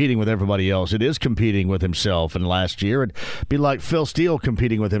than competing with everybody else. It is competing with himself. And last year, it'd be like Phil Steele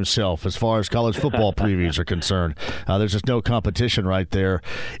competing with himself as far as college football previews are concerned. There's just no competition right there.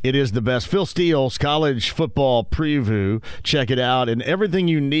 It is the best. Phil Steele's college football preview. Check it out. And everything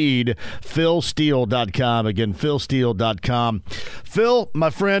you need, philsteele.com. Again, philsteele.com. Phil, my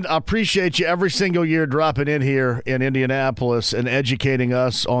friend, I appreciate you every single year dropping in here in Indianapolis and educating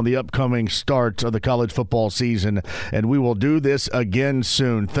us on the upcoming start of the college football season. And we will do this again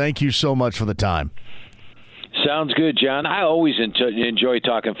soon. Thank you so much for the time. Sounds good, John. I always enjoy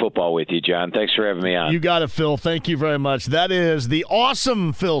talking football with you, John. Thanks for having me on. You got it, Phil. Thank you very much. That is the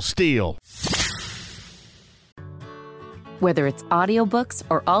awesome Phil Steele. Whether it's audiobooks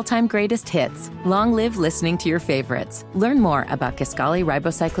or all-time greatest hits, long live listening to your favorites. Learn more about Kisqali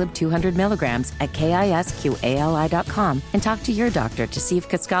Ribociclib 200 milligrams at KISQALI.com and talk to your doctor to see if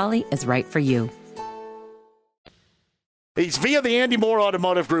Kisqali is right for you. He's via the Andy Moore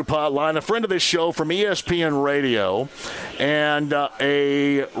Automotive Group hotline, a friend of this show from ESPN Radio, and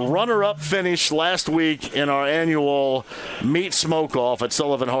a runner-up finish last week in our annual meat smoke-off at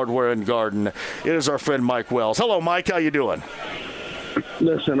Sullivan Hardware and Garden. It is our friend Mike Wells. Hello, Mike. How you doing?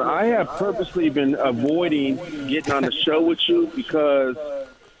 Listen, I have purposely been avoiding getting on the show with you because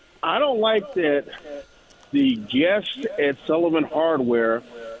I don't like that the guests at Sullivan Hardware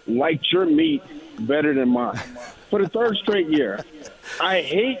liked your meat better than mine. For the third straight year. I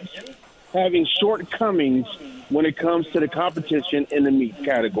hate having shortcomings when it comes to the competition in the meat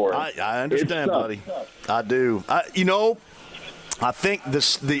category. I understand, buddy. I do. I think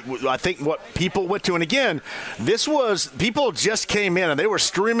I think what people went to, and again, this was people just came in and they were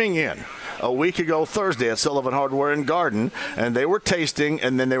streaming in a week ago Thursday at Sullivan Hardware and Garden, and they were tasting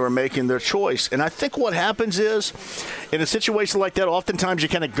and then they were making their choice. And I think what happens is, in a situation like that, oftentimes you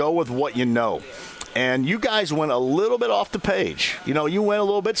kind of go with what you know. And you guys went a little bit off the page. You know, you went a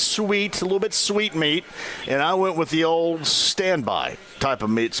little bit sweet meat, and I went with the old standby type of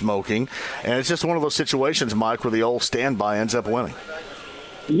meat smoking. And it's just one of those situations, Mike, where the old standby ends up winning.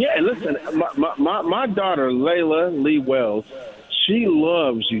 Yeah, listen, my daughter, Layla Lee Wells, she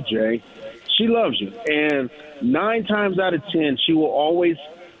loves you, Jay. She loves you. And 9 times out of 10, she will always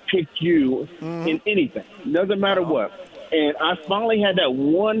pick you in anything. Doesn't matter what. And I finally had that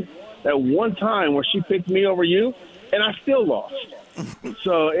one time where she picked me over you, and I still lost.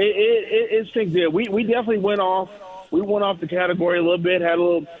 So it stinks there. We definitely went off. We went off the category a little bit. Had a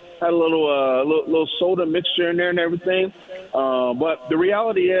little soda mixture in there and everything. But the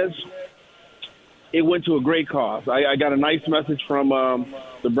reality is, it went to a great cause. I got a nice message from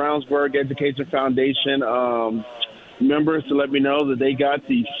the Brownsburg Education Foundation members to let me know that they got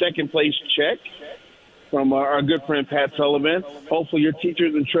the second place check from our good friend Pat Sullivan. Hopefully your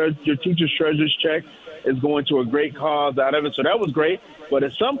teachers' treasures check is going to a great cause out of it. So that was great. But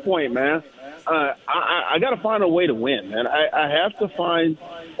at some point, man, I got to find a way to win. And I have to find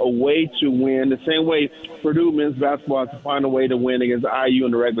a way to win the same way Purdue men's basketball has to find a way to win against IU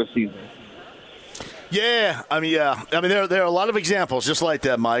in the regular season. Yeah. I mean, there are a lot of examples just like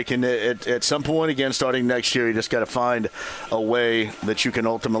that, Mike. And at some point, again, starting next year, you just got to find a way that you can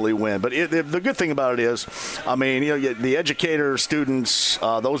ultimately win. But the good thing about it is, I mean, you know, the educators, students,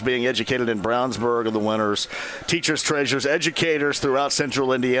 those being educated in Brownsburg are the winners. Teachers, treasures, educators throughout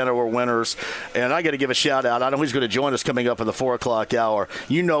Central Indiana were winners. And I got to give a shout out. I know he's going to join us coming up in the 4 o'clock hour.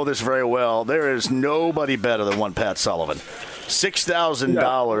 You know this very well. There is nobody better than one Pat Sullivan.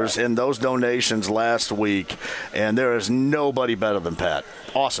 $6,000 in those donations last week, and there is nobody better than Pat.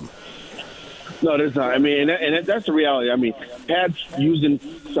 Awesome. No, there's not. I mean, and that's the reality. I mean, Pat's using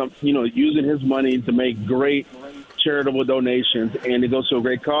his money to make great charitable donations, and it goes to a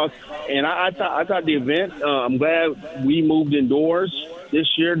great cause. And I thought the event. I'm glad we moved indoors this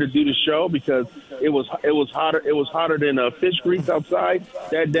year to do the show because it was hotter. It was hotter than fish grease outside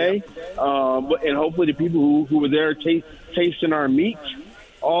that day. And hopefully the people who were there tasting our meat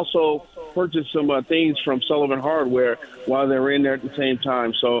also purchased some things from Sullivan Hardware while they were in there at the same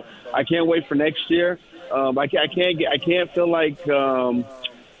time. So I can't wait for next year. I can't feel like the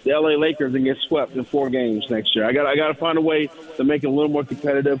LA Lakers and get swept in 4 games next year. I got to find a way to make it a little more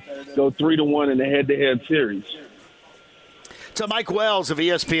competitive. Go 3-1 in the head-to-head series. So Mike Wells of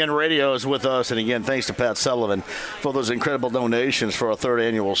ESPN Radio is with us. And again, thanks to Pat Sullivan for those incredible donations for our third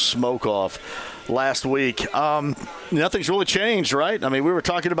annual smoke-off last week. Nothing's really changed, right? I mean, we were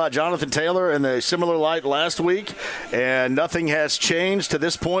talking about Jonathan Taylor in the similar light last week, and nothing has changed to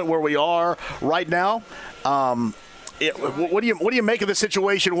this point where we are right now. What do you make of the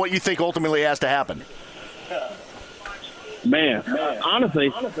situation? What you think ultimately has to happen? Man,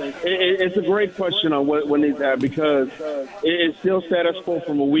 honestly, it's a great question on what needs to happen because it's still status quo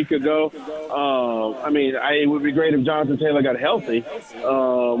from a week ago. It would be great if Jonathan Taylor got healthy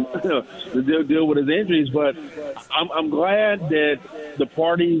to deal with his injuries, but I'm glad that the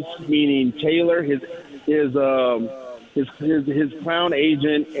parties, meaning Taylor, his clown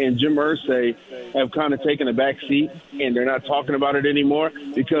agent, and Jim Irsay have kind of taken a back seat, and they're not talking about it anymore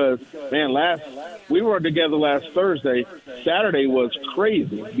because, man, we were together last Thursday. Saturday was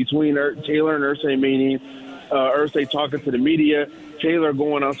crazy between Taylor and Irsay meeting, Irsay talking to the media, Taylor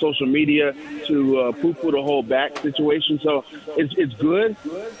going on social media to poo-poo the whole back situation. So it's good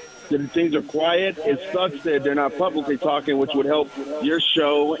that things are quiet. It sucks that they're not publicly talking, which would help your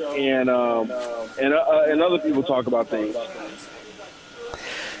show and other people talk about things.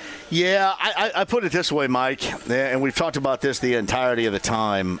 Yeah, I put it this way, Mike, and we've talked about this the entirety of the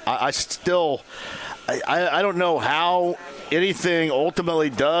time. I don't know how anything ultimately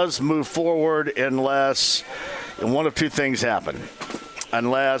does move forward unless one of two things happen.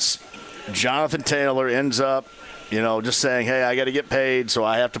 Unless Jonathan Taylor ends up, just saying, hey, I got to get paid, so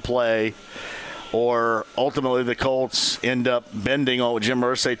I have to play. Or ultimately the Colts end up bending on what Jim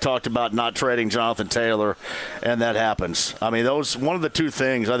Irsay talked about, not trading Jonathan Taylor, and that happens. I mean, one of the two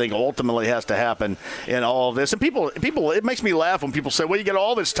things I think ultimately has to happen in all of this. And people, it makes me laugh when people say, well, you got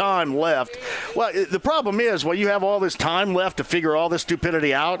all this time left. Well, the problem is, you have all this time left to figure all this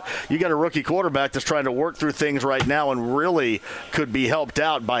stupidity out. You got a rookie quarterback that's trying to work through things right now and really could be helped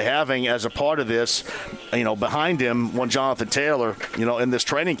out by having, as a part of this, behind him, one Jonathan Taylor, in this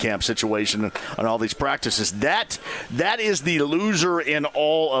training camp situation and all these practices. That is the loser in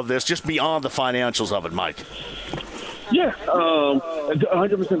all of this, just beyond the financials of it, Mike. Yeah,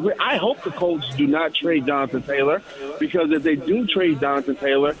 100% agree. I hope the Colts do not trade Jonathan Taylor because if they do trade Jonathan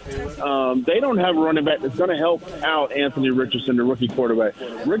Taylor, they don't have a running back that's going to help out Anthony Richardson, the rookie quarterback.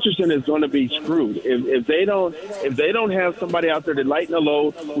 Richardson is going to be screwed if they don't have somebody out there to lighten the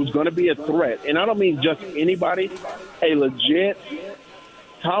load who's going to be a threat. And I don't mean just anybody, a legit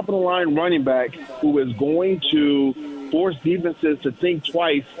top-of-the-line running back who is going to force defenses to think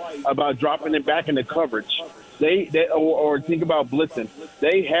twice about dropping it back into coverage. Or think about blitzing.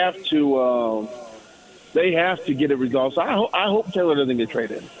 They have to get it resolved. So I hope Taylor doesn't get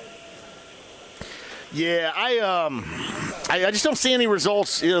traded. Yeah, I just don't see any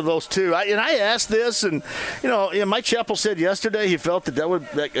results in those two. I asked this, and Mike Chappell said yesterday he felt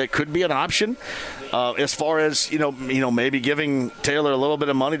that could be an option as far as maybe giving Taylor a little bit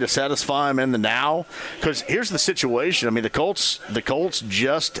of money to satisfy him in the now. Because here's the situation. I mean, the Colts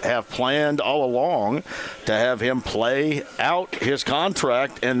just have planned all along to have him play out his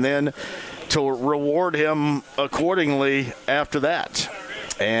contract and then to reward him accordingly after that.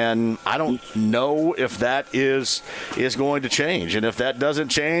 And I don't know if that is going to change. And if that doesn't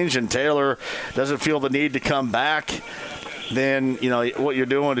change and Taylor doesn't feel the need to come back, then, what you're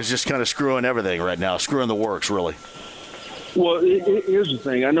doing is just kind of screwing everything right now, screwing the works, really. Well, here's the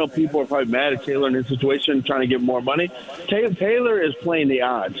thing. I know people are probably mad at Taylor in this situation, trying to get more money. Taylor is playing the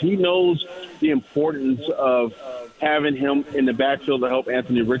odds. He knows the importance of having him in the backfield to help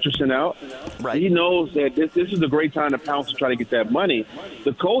Anthony Richardson out. Right. He knows that this is a great time to pounce to try to get that money.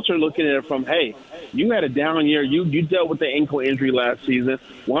 The Colts are looking at it from, hey, you had a down year. You dealt with the ankle injury last season.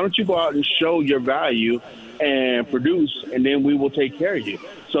 Why don't you go out and show your value and produce, and then we will take care of you.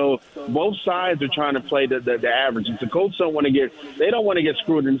 So both sides are trying to play the averages. The Colts don't want to get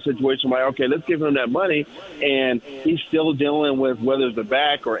screwed in a situation like, okay, let's give him that money, and he's still dealing with whether it's the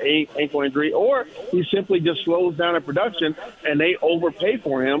back or ankle injury, or he simply just slows down in production and they overpay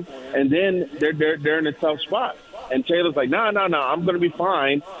for him, and then they're in a tough spot. And Taylor's like, no, I'm going to be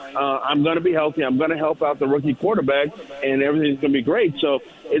fine. I'm going to be healthy. I'm going to help out the rookie quarterback, and everything's going to be great. So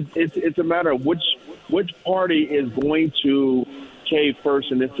it's a matter of which party is going to cave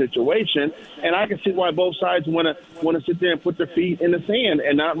first in this situation. And I can see why both sides want to sit there and put their feet in the sand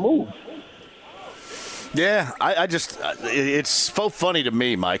and not move. Yeah, it's so funny to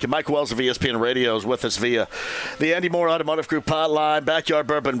me, Mike. And Mike Wells of ESPN Radio is with us via the Andy Moore Automotive Group hotline, Backyard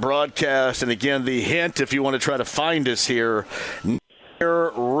Bourbon broadcast. And again, the hint, if you want to try to find us here,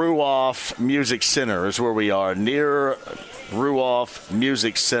 near Ruoff Music Center is where we are, near Ruoff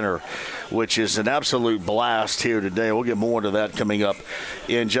Music Center, which is an absolute blast here today. We'll get more into that coming up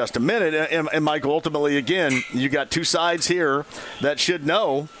in just a minute. And Michael, ultimately, again, you got two sides here that should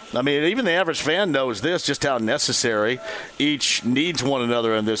know. I mean, even the average fan knows this, just how necessary each needs one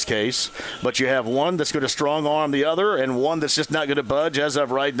another in this case. But you have one that's going to strong-arm the other and one that's just not going to budge as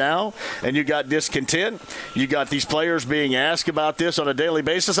of right now. And you got discontent. You got these players being asked about this on a daily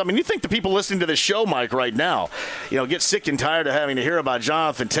basis. I mean, you think the people listening to this show, Mike, right now, get sick and tired of having to hear about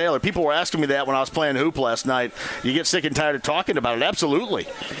Jonathan Taylor. People were asking me that when I was playing hoop last night. You get sick and tired of talking about it? Absolutely.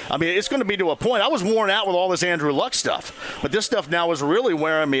 I mean, it's going to be to a point. I was worn out with all this Andrew Luck stuff. But this stuff now is really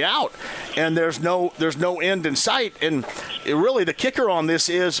wearing me out, and there's no end in sight. And really, the kicker on this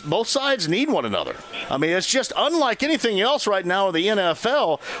is both sides need one another. I mean, it's just unlike anything else right now in the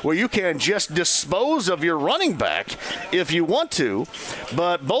NFL, where you can just dispose of your running back if you want to,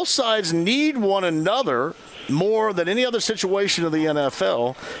 but both sides need one another more than any other situation in the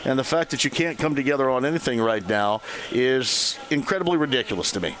NFL, and the fact that you can't come together on anything right now is incredibly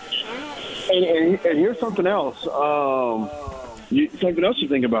ridiculous to me. And here's something else. Something else to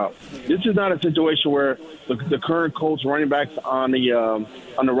think about. This is not a situation where the current Colts running backs on the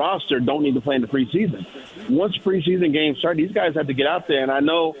roster don't need to play in the preseason. Once preseason games start, these guys have to get out there. And I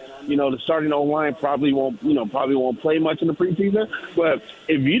know, the starting O-line probably won't play much in the preseason. But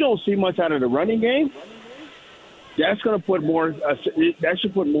if you don't see much out of the running game, that's going to put that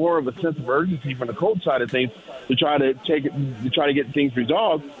should put more of a sense of urgency from the Colts side of things to try to get things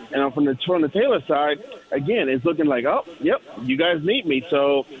resolved. And from the Taylor side, again, it's looking like, oh, yep, you guys need me,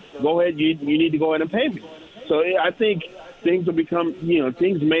 so go ahead, you need to go ahead and pay me. So I think things will become,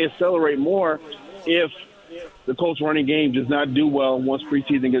 things may accelerate more if the Colts running game does not do well once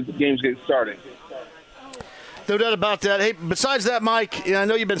preseason games get started. No doubt about that. Hey, besides that, Mike, I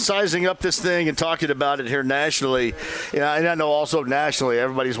know you've been sizing up this thing and talking about it here nationally. And I know also nationally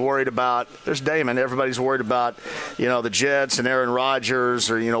everybody's worried about – there's Damon. Everybody's worried about, the Jets and Aaron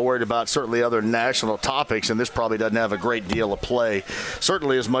Rodgers, or, worried about certainly other national topics. And this probably doesn't have a great deal of play,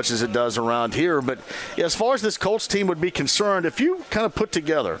 certainly as much as it does around here. But as far as this Colts team would be concerned, if you kind of put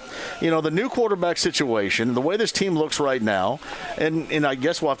together, the new quarterback situation, the way this team looks right now, and I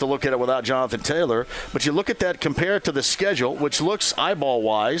guess we'll have to look at it without Jonathan Taylor, but you look at that, compare it to the schedule, which looks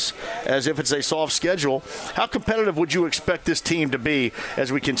eyeball-wise as if it's a soft schedule. How competitive would you expect this team to be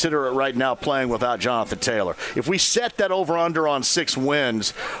as we consider it right now playing without Jonathan Taylor? If we set that over-under on 6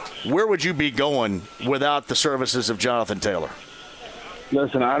 wins, where would you be going without the services of Jonathan Taylor?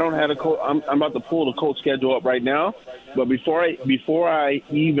 Listen, I don't have I'm about to pull the Colts schedule up right now, but before I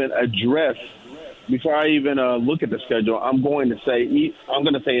even look at the schedule, I'm going to say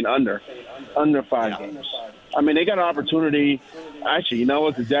an under 5 games. I mean, they got an opportunity. Actually,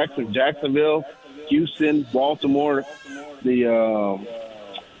 it's Jacksonville, Houston, Baltimore. Then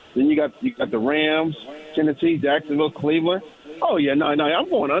you got the Rams, Tennessee, Jacksonville, Cleveland. Oh yeah, no, I'm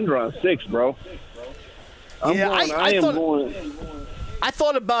going under on 6, bro. I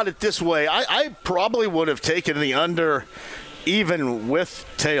thought about it this way. I probably would have taken the under even with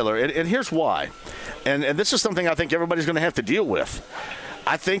Taylor, and here's why. And this is something I think everybody's going to have to deal with.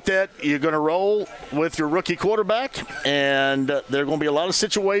 I think that you're going to roll with your rookie quarterback, and there are going to be a lot of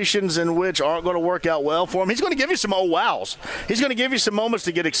situations in which aren't going to work out well for him. He's going to give you some wows. He's going to give you some moments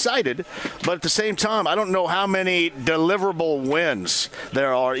to get excited, but at the same time, I don't know how many deliverable wins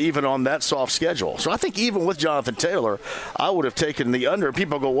there are even on that soft schedule. So I think even with Jonathan Taylor, I would have taken the under.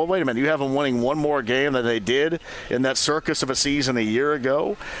 People go, well, wait a minute, you have them winning one more game than they did in that circus of a season a year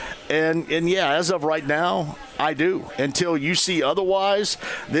ago? And yeah, as of right now, I do. Until you see otherwise,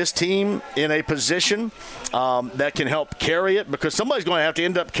 this team in a position that can help carry it, because somebody's going to have to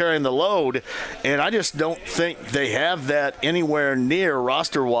end up carrying the load, and I just don't think they have that anywhere near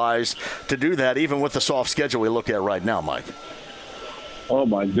roster-wise to do that, even with the soft schedule we look at right now, Mike. Oh,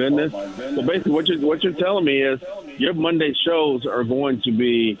 my goodness. So basically what you're telling me is your Monday shows are going to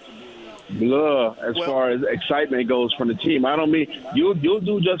be blah as far as excitement goes from the team. I don't mean you'll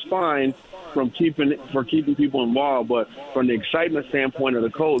do just fine for keeping people involved, but from the excitement standpoint of the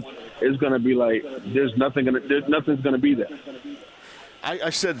Colts, it's going to be like there's nothing's going to be there. I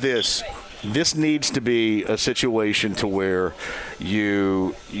said this needs to be a situation to where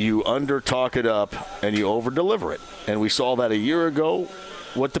you under talk it up and you over deliver it, and we saw that a year ago.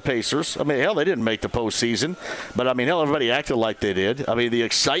 with the Pacers. I mean, hell, they didn't make the postseason, but I mean, hell, everybody acted like they did. I mean, the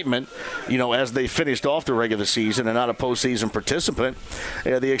excitement, as they finished off the regular season and not a postseason participant,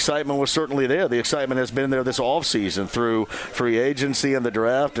 the excitement was certainly there. The excitement has been there this offseason through free agency and the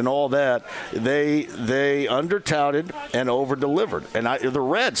draft and all that. They under-touted and over-delivered. And the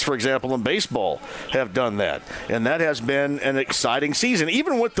Reds, for example, in baseball have done that. And that has been an exciting season.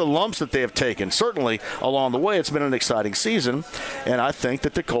 Even with the lumps that they have taken, certainly along the way, it's been an exciting season. And I think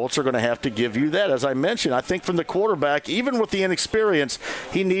that the Colts are going to have to give you that. As I mentioned, I think from the quarterback, even with the inexperience,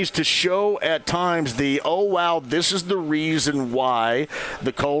 he needs to show at times this is the reason why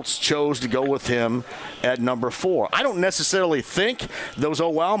the Colts chose to go with him at number 4. I don't necessarily think those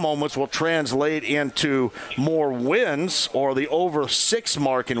moments will translate into more wins or the over 6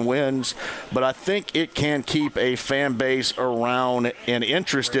 mark in wins, but I think it can keep a fan base around and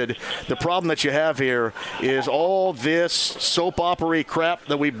interested. The problem that you have here is all this soap opera crap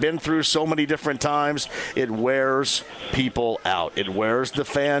that we've been through so many different times. It wears people out. It wears the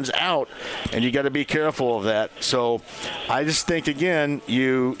fans out, and you got to be careful of that. So I just think, again,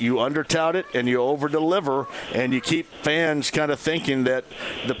 you under-tout it and you over-deliver, and you keep fans kind of thinking that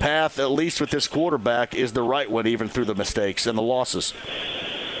the path, at least with this quarterback, is the right one, even through the mistakes and the losses.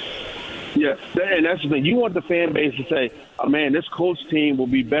 Yes, and that's the thing. You want the fan base to say, oh, man, this Colts team will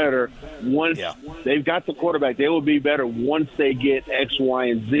be better once they've got the quarterback. They will be better once they get X, Y,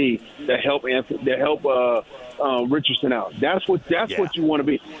 and Z to help Richardson out. That's what you want to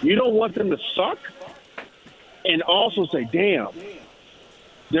be. You don't want them to suck and also say, damn,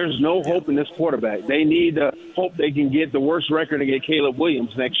 there's no hope in this quarterback. They need to hope they can get the worst record and get Caleb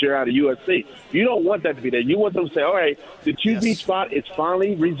Williams next year out of USC. You don't want that to be there. You want them to say, all right, the QB spot is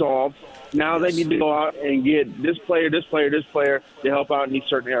finally resolved. Now they need to go out and get this player to help out in these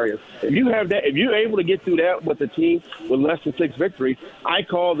certain areas. If you have that, if you're able to get through that with a team with less than 6 victories, I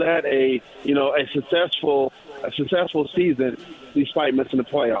call that a successful season despite missing the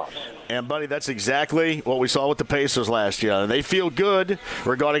playoffs. And, buddy, that's exactly what we saw with the Pacers last year. And they feel good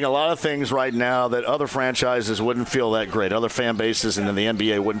regarding a lot of things right now that other franchises wouldn't feel that great. Other fan bases and in the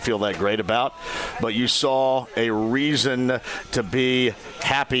NBA wouldn't feel that great about. But you saw a reason to be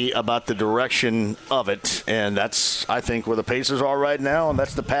happy about the direction of it. And that's, I think, where the Pacers are right now. And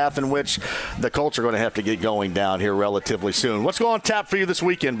that's the path in which the Colts are going to have to get going down here relatively soon. What's going on tap for you this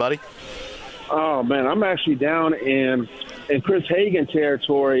weekend, buddy? Oh, man, I'm actually down in Chris Hagan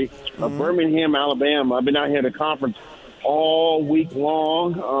territory of Birmingham, Alabama. I've been out here at a conference all week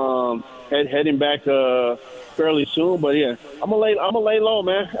long, heading back fairly soon. But, yeah, I'm gonna lay low,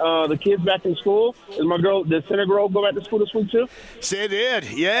 man. The kids back in school. Did center girl go back to school this week, too? She did,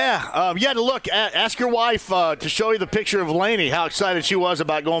 yeah. You had to look. Ask your wife to show you the picture of Lainey, how excited she was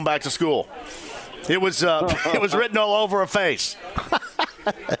about going back to school. It was written all over her face.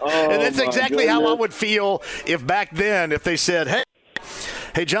 And that's exactly how I would feel if back then, if they said,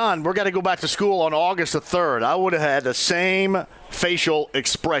 hey, John, we're going to go back to school on August the 3rd. I would have had the same facial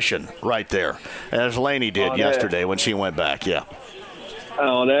expression right there as Lainey did yesterday when she went back, yeah.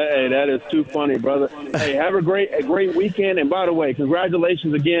 Oh, that is too funny, brother. Hey, have a great weekend. And by the way,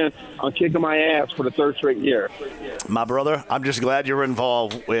 congratulations again on kicking my ass for the 3rd straight year. My brother, I'm just glad you're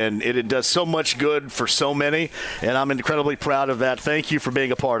involved, and it does so much good for so many, and I'm incredibly proud of that. Thank you for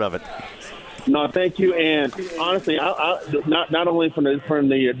being a part of it. No, thank you. And honestly, I not only from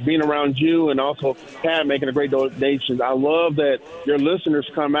the being around you and also Pat making a great donations, I love that your listeners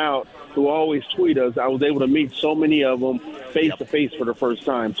come out who always tweet us. I was able to meet so many of them face-to-face for the first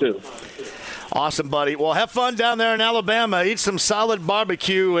time, too. Awesome, buddy. Well, have fun down there in Alabama. Eat some solid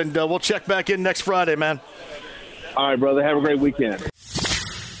barbecue, and we'll check back in next Friday, man. All right, brother. Have a great weekend.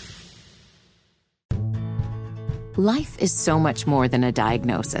 Life is so much more than a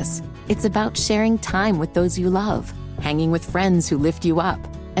diagnosis. It's about sharing time with those you love, hanging with friends who lift you up,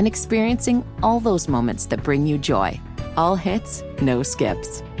 and experiencing all those moments that bring you joy. All hits, no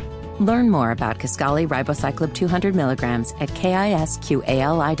skips. Learn more about Kisqali Ribociclib 200 milligrams at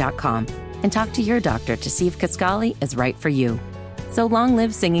KISQALI.com and talk to your doctor to see if Kisqali is right for you. So long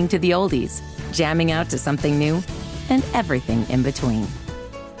live singing to the oldies, jamming out to something new, and everything in between.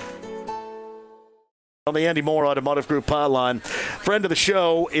 On the Andy Moore Automotive Group hotline, friend of the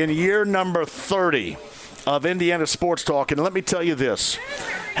show in year number 30 of Indiana Sports Talk. And let me tell you this.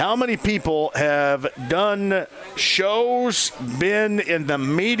 How many people have done shows, been in the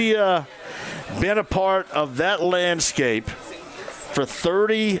media, been a part of that landscape for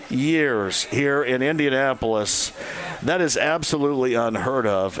 30 years here in Indianapolis That is absolutely unheard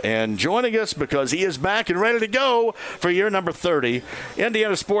of. And joining us, because he is back and ready to go for year number 30,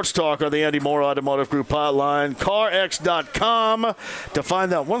 Indiana Sports Talk on the Andy Moore Automotive Group hotline, CarX.com, to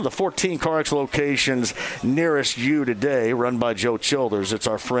find out one of the 14 CarX locations nearest you today, run by Joe Childers. It's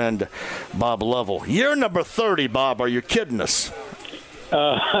our friend Bob Lovell. Year number 30, Bob. Are you kidding us? Yeah,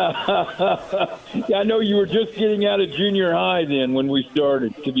 I know you were just getting out of junior high then when we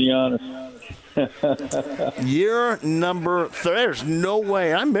started, to be honest. Year number 30. There's no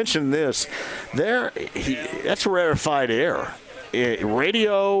way. I mentioned this. That's rarefied air.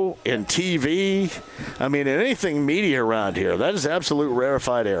 Radio and TV. I mean, anything media around here. That is absolute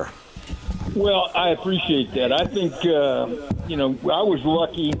rarefied air. Well, I appreciate that. I think, I was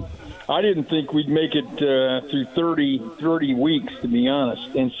lucky. I didn't think we'd make it through 30 weeks, to be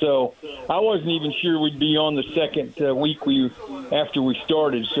honest. And so I wasn't even sure we'd be on the second week after we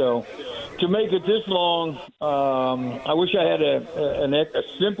started. So to make it this long, I wish I had a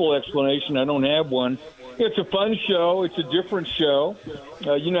simple explanation. I don't have one. It's a fun show. It's a different show.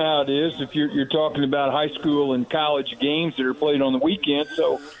 You know how it is if you're talking about high school and college games that are played on the weekend.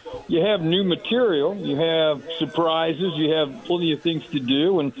 So you have new material. You have surprises. You have plenty of things to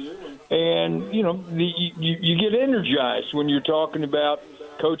do. And you get energized when you're talking about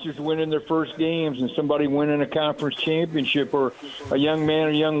coaches winning their first games and somebody winning a conference championship, or a young man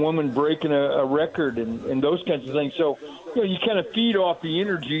or young woman breaking a record and those kinds of things. So, you kind of feed off the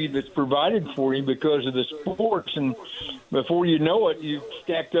energy that's provided for you because of the sports. And before you know it, you've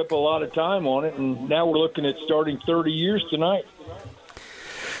stacked up a lot of time on it. And now we're looking at starting 30 years tonight.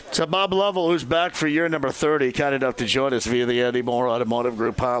 So Bob Lovell, who's back for year number 30, kind enough to join us via the Andy Moore Automotive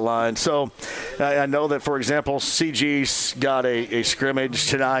Group hotline. So I know that, for example, CG's got a scrimmage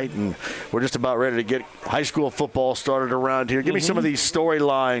tonight, and we're just about ready to get high school football started around here. Give me some of these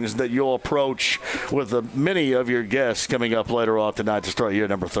storylines that you'll approach with many of your guests coming up later on tonight to start year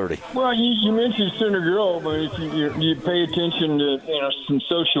number 30. Well, you mentioned Center Grove, but if you pay attention to some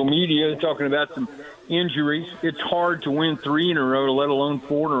social media, talking about some injuries. It's hard to win 3 in a row, let alone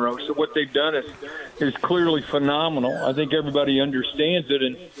 4 in a row. So what they've done is clearly phenomenal. I think everybody understands it,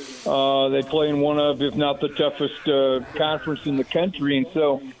 and they play in one of, if not the toughest conference in the country. And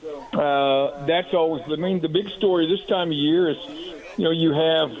so that's always, the big story this time of year is, you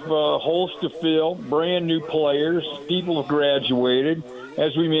have holes to fill, brand new players, people have graduated.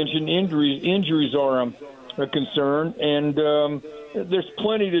 As we mentioned, injuries are a concern, and there's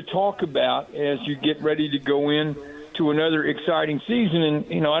plenty to talk about as you get ready to go in to another exciting season.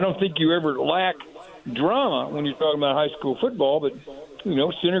 And, I don't think you ever lack drama when you're talking about high school football, but,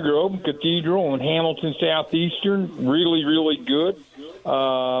 Center Grove, Cathedral, and Hamilton Southeastern, really, really good.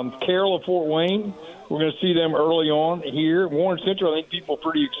 Carroll of Fort Wayne, we're going to see them early on here. Warren Central, I think people are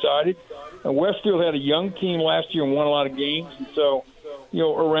pretty excited. Westfield had a young team last year and won a lot of games. And so,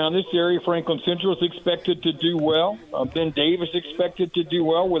 around this area, Franklin Central is expected to do well. Ben Davis expected to do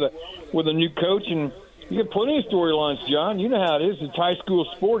well with a new coach. And you get plenty of storylines, John. You know how it is. It's high school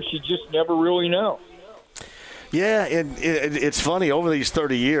sports. You just never really know. Yeah, and it's funny, over these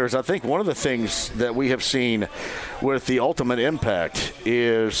 30 years, I think one of the things that we have seen with the ultimate impact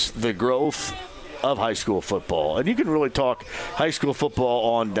is the growth of high school football. And you can really talk high school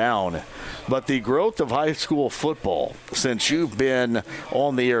football on down, but the growth of high school football since you've been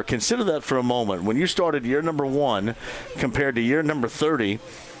on the air, consider that for a moment. When you started year number 1 compared to year number 30,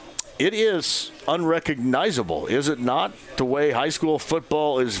 it is unrecognizable, is it not, the way high school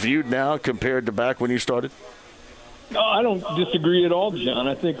football is viewed now compared to back when you started? No, I don't disagree at all, John.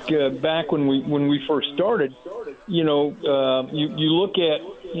 I think back when we first started, you look at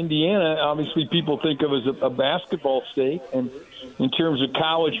Indiana, obviously people think of as a basketball state, and in terms of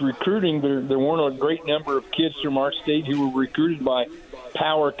college recruiting, there weren't a great number of kids from our state who were recruited by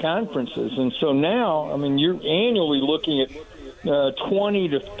power conferences. And so now, you're annually looking at 20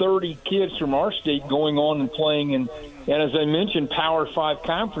 to 30 kids from our state going on and playing in, and as I mentioned, Power 5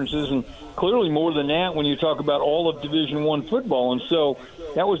 conferences, and clearly more than that when you talk about all of Division I football. And so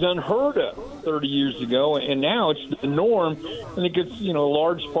that was unheard of 30 years ago, and now it's the norm. I think it's, a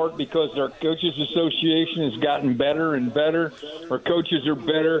large part because our Coaches Association has gotten better and better. Our coaches are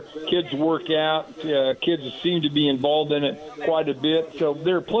better. Kids work out. Kids seem to be involved in it quite a bit. So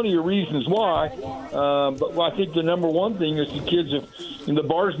there are plenty of reasons why. But I think the number one thing is the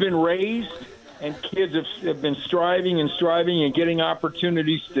bar's been raised, and kids have been striving and getting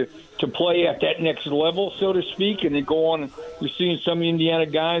opportunities to play at that next level, so to speak, and then go on. You're seeing some Indiana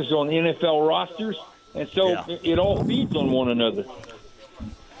guys on NFL rosters, and so it all feeds on one another.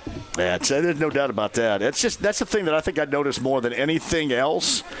 Yeah, there's no doubt about that. That's the thing that I think I noticed more than anything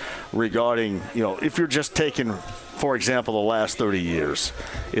else regarding, if you're just taking for example, the last 30 years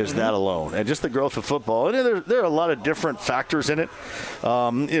is that alone. And just the growth of football. And there are a lot of different factors in it.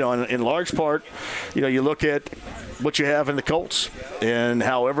 In large part, you look at what you have in the Colts and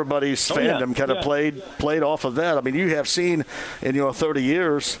how everybody's fandom kind of played off of that. I mean, you have seen in 30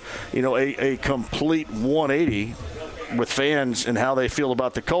 years, a complete 180 with fans and how they feel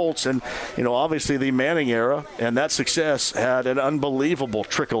about the Colts. And, obviously the Manning era and that success had an unbelievable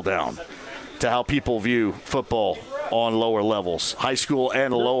trickle down to how people view football on lower levels, high school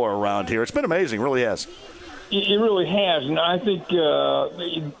and lower around here. It's been amazing, really has. It really has, and I think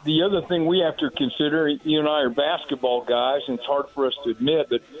the other thing we have to consider, you and I are basketball guys, and it's hard for us to admit,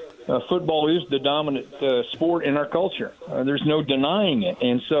 but football is the dominant sport in our culture. There's no denying it,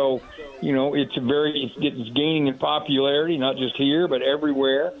 and so it's gaining in popularity, not just here but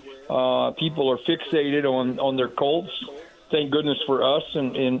everywhere. People are fixated on their Colts. Thank goodness for us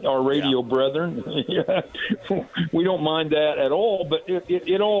and our radio brethren. We don't mind that at all, but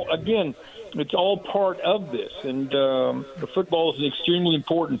it all, again, it's all part of this. And the football is an extremely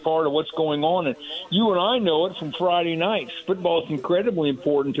important part of what's going on. And you and I know it from Friday nights. Football is incredibly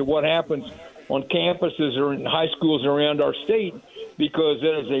important to what happens on campuses or in high schools around our state, because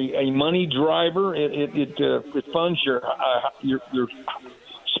it is a money driver. It funds your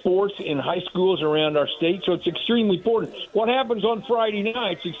sports in high schools around our state, so it's extremely important. What happens on Friday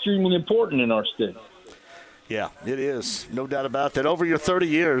night is extremely important in our state. Yeah, it is. No doubt about that. Over your 30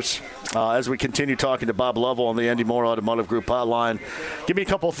 years, as we continue talking to Bob Lovell on the Andy Moore Automotive Group hotline, give me a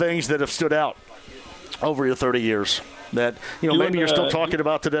couple of things that have stood out over your 30 years that, maybe you're still talking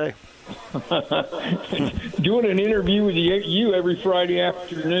about today. Doing an interview with you every Friday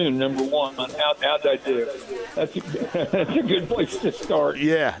afternoon, number one. How'd I do? That's a good place to start.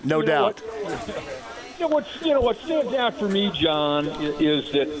 Yeah, no doubt. What stands out for me, John,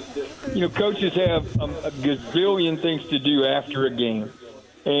 is that coaches have a gazillion things to do after a game,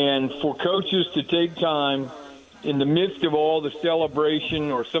 and for coaches to take time in the midst of all the celebration,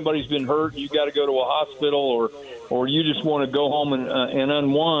 or somebody's been hurt, you got to go to a hospital, or you just want to go home and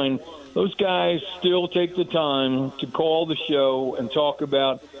unwind. Those guys still take the time to call the show and talk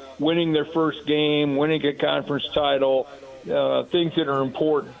about winning their first game, winning a conference title, things that are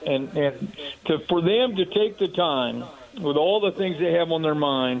important. And for them to take the time, with all the things they have on their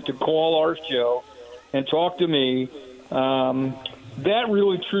mind, to call our show and talk to me, that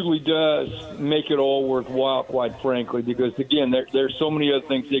really truly does make it all worthwhile, quite frankly, because, again, there's so many other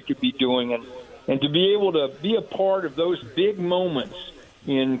things they could be doing. And to be able to be a part of those big moments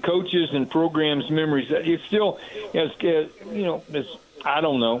in coaches and programs' memories, it's still, as I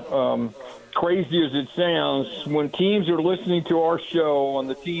don't know, crazy as it sounds, when teams are listening to our show on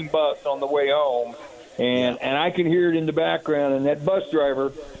the team bus on the way home, and I can hear it in the background, and that bus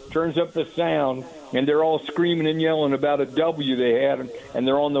driver turns up the sound, and they're all screaming and yelling about a W they had, and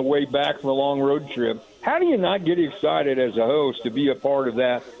they're on the way back from a long road trip. How do you not get excited as a host to be a part of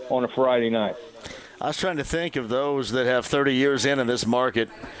that on a Friday night? I was trying to think of those that have 30 years in this market,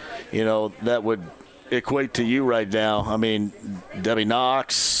 that would equate to you right now. I mean, Debbie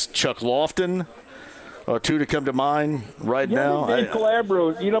Knox, Chuck Lofton, or two to come to mind right now. Dave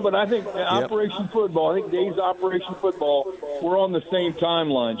Calabro, but I think Operation Football, I think Dave's Operation Football, we're on the same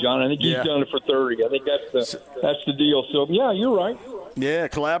timeline, John. I think he's done it for 30. I think that's the deal. So, yeah, you're right. Yeah,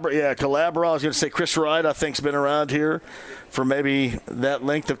 Calabro. I was going to say Chris Wright, I think, has been around here for maybe that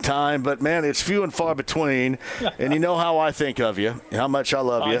length of time. But, man, it's few and far between. And you know how I think of you, how much I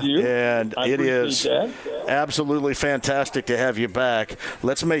love you. I do. And it is absolutely fantastic to have you back.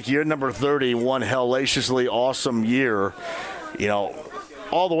 Let's make year number 30 one hellaciously awesome year,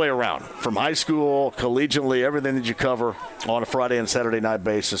 all the way around, from high school, collegiately, everything that you cover on a Friday and Saturday night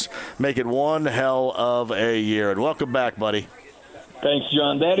basis. Make it one hell of a year. And welcome back, buddy. Thanks,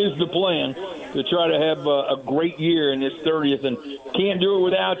 John. That is the plan, to try to have a great year in this 30th, and can't do it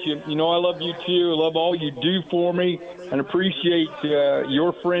without you. I love you too. I love all you do for me, and appreciate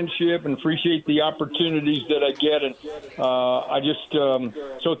your friendship and appreciate the opportunities that I get. And I just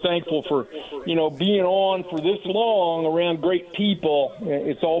so thankful for, being on for this long around great people.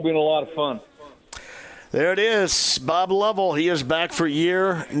 It's all been a lot of fun. There it is. Bob Lovell, he is back for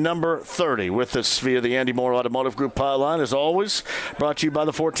year number 30 with us via the Andy Moore Automotive Group hotline. As always, brought to you by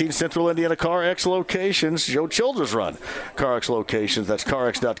the 14 Central Indiana CarX locations. Joe Childers run CarX locations. That's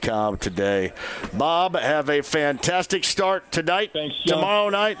CarX.com today. Bob, have a fantastic start tonight. Thanks, John. Tomorrow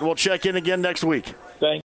night. We'll check in again next week. Thanks.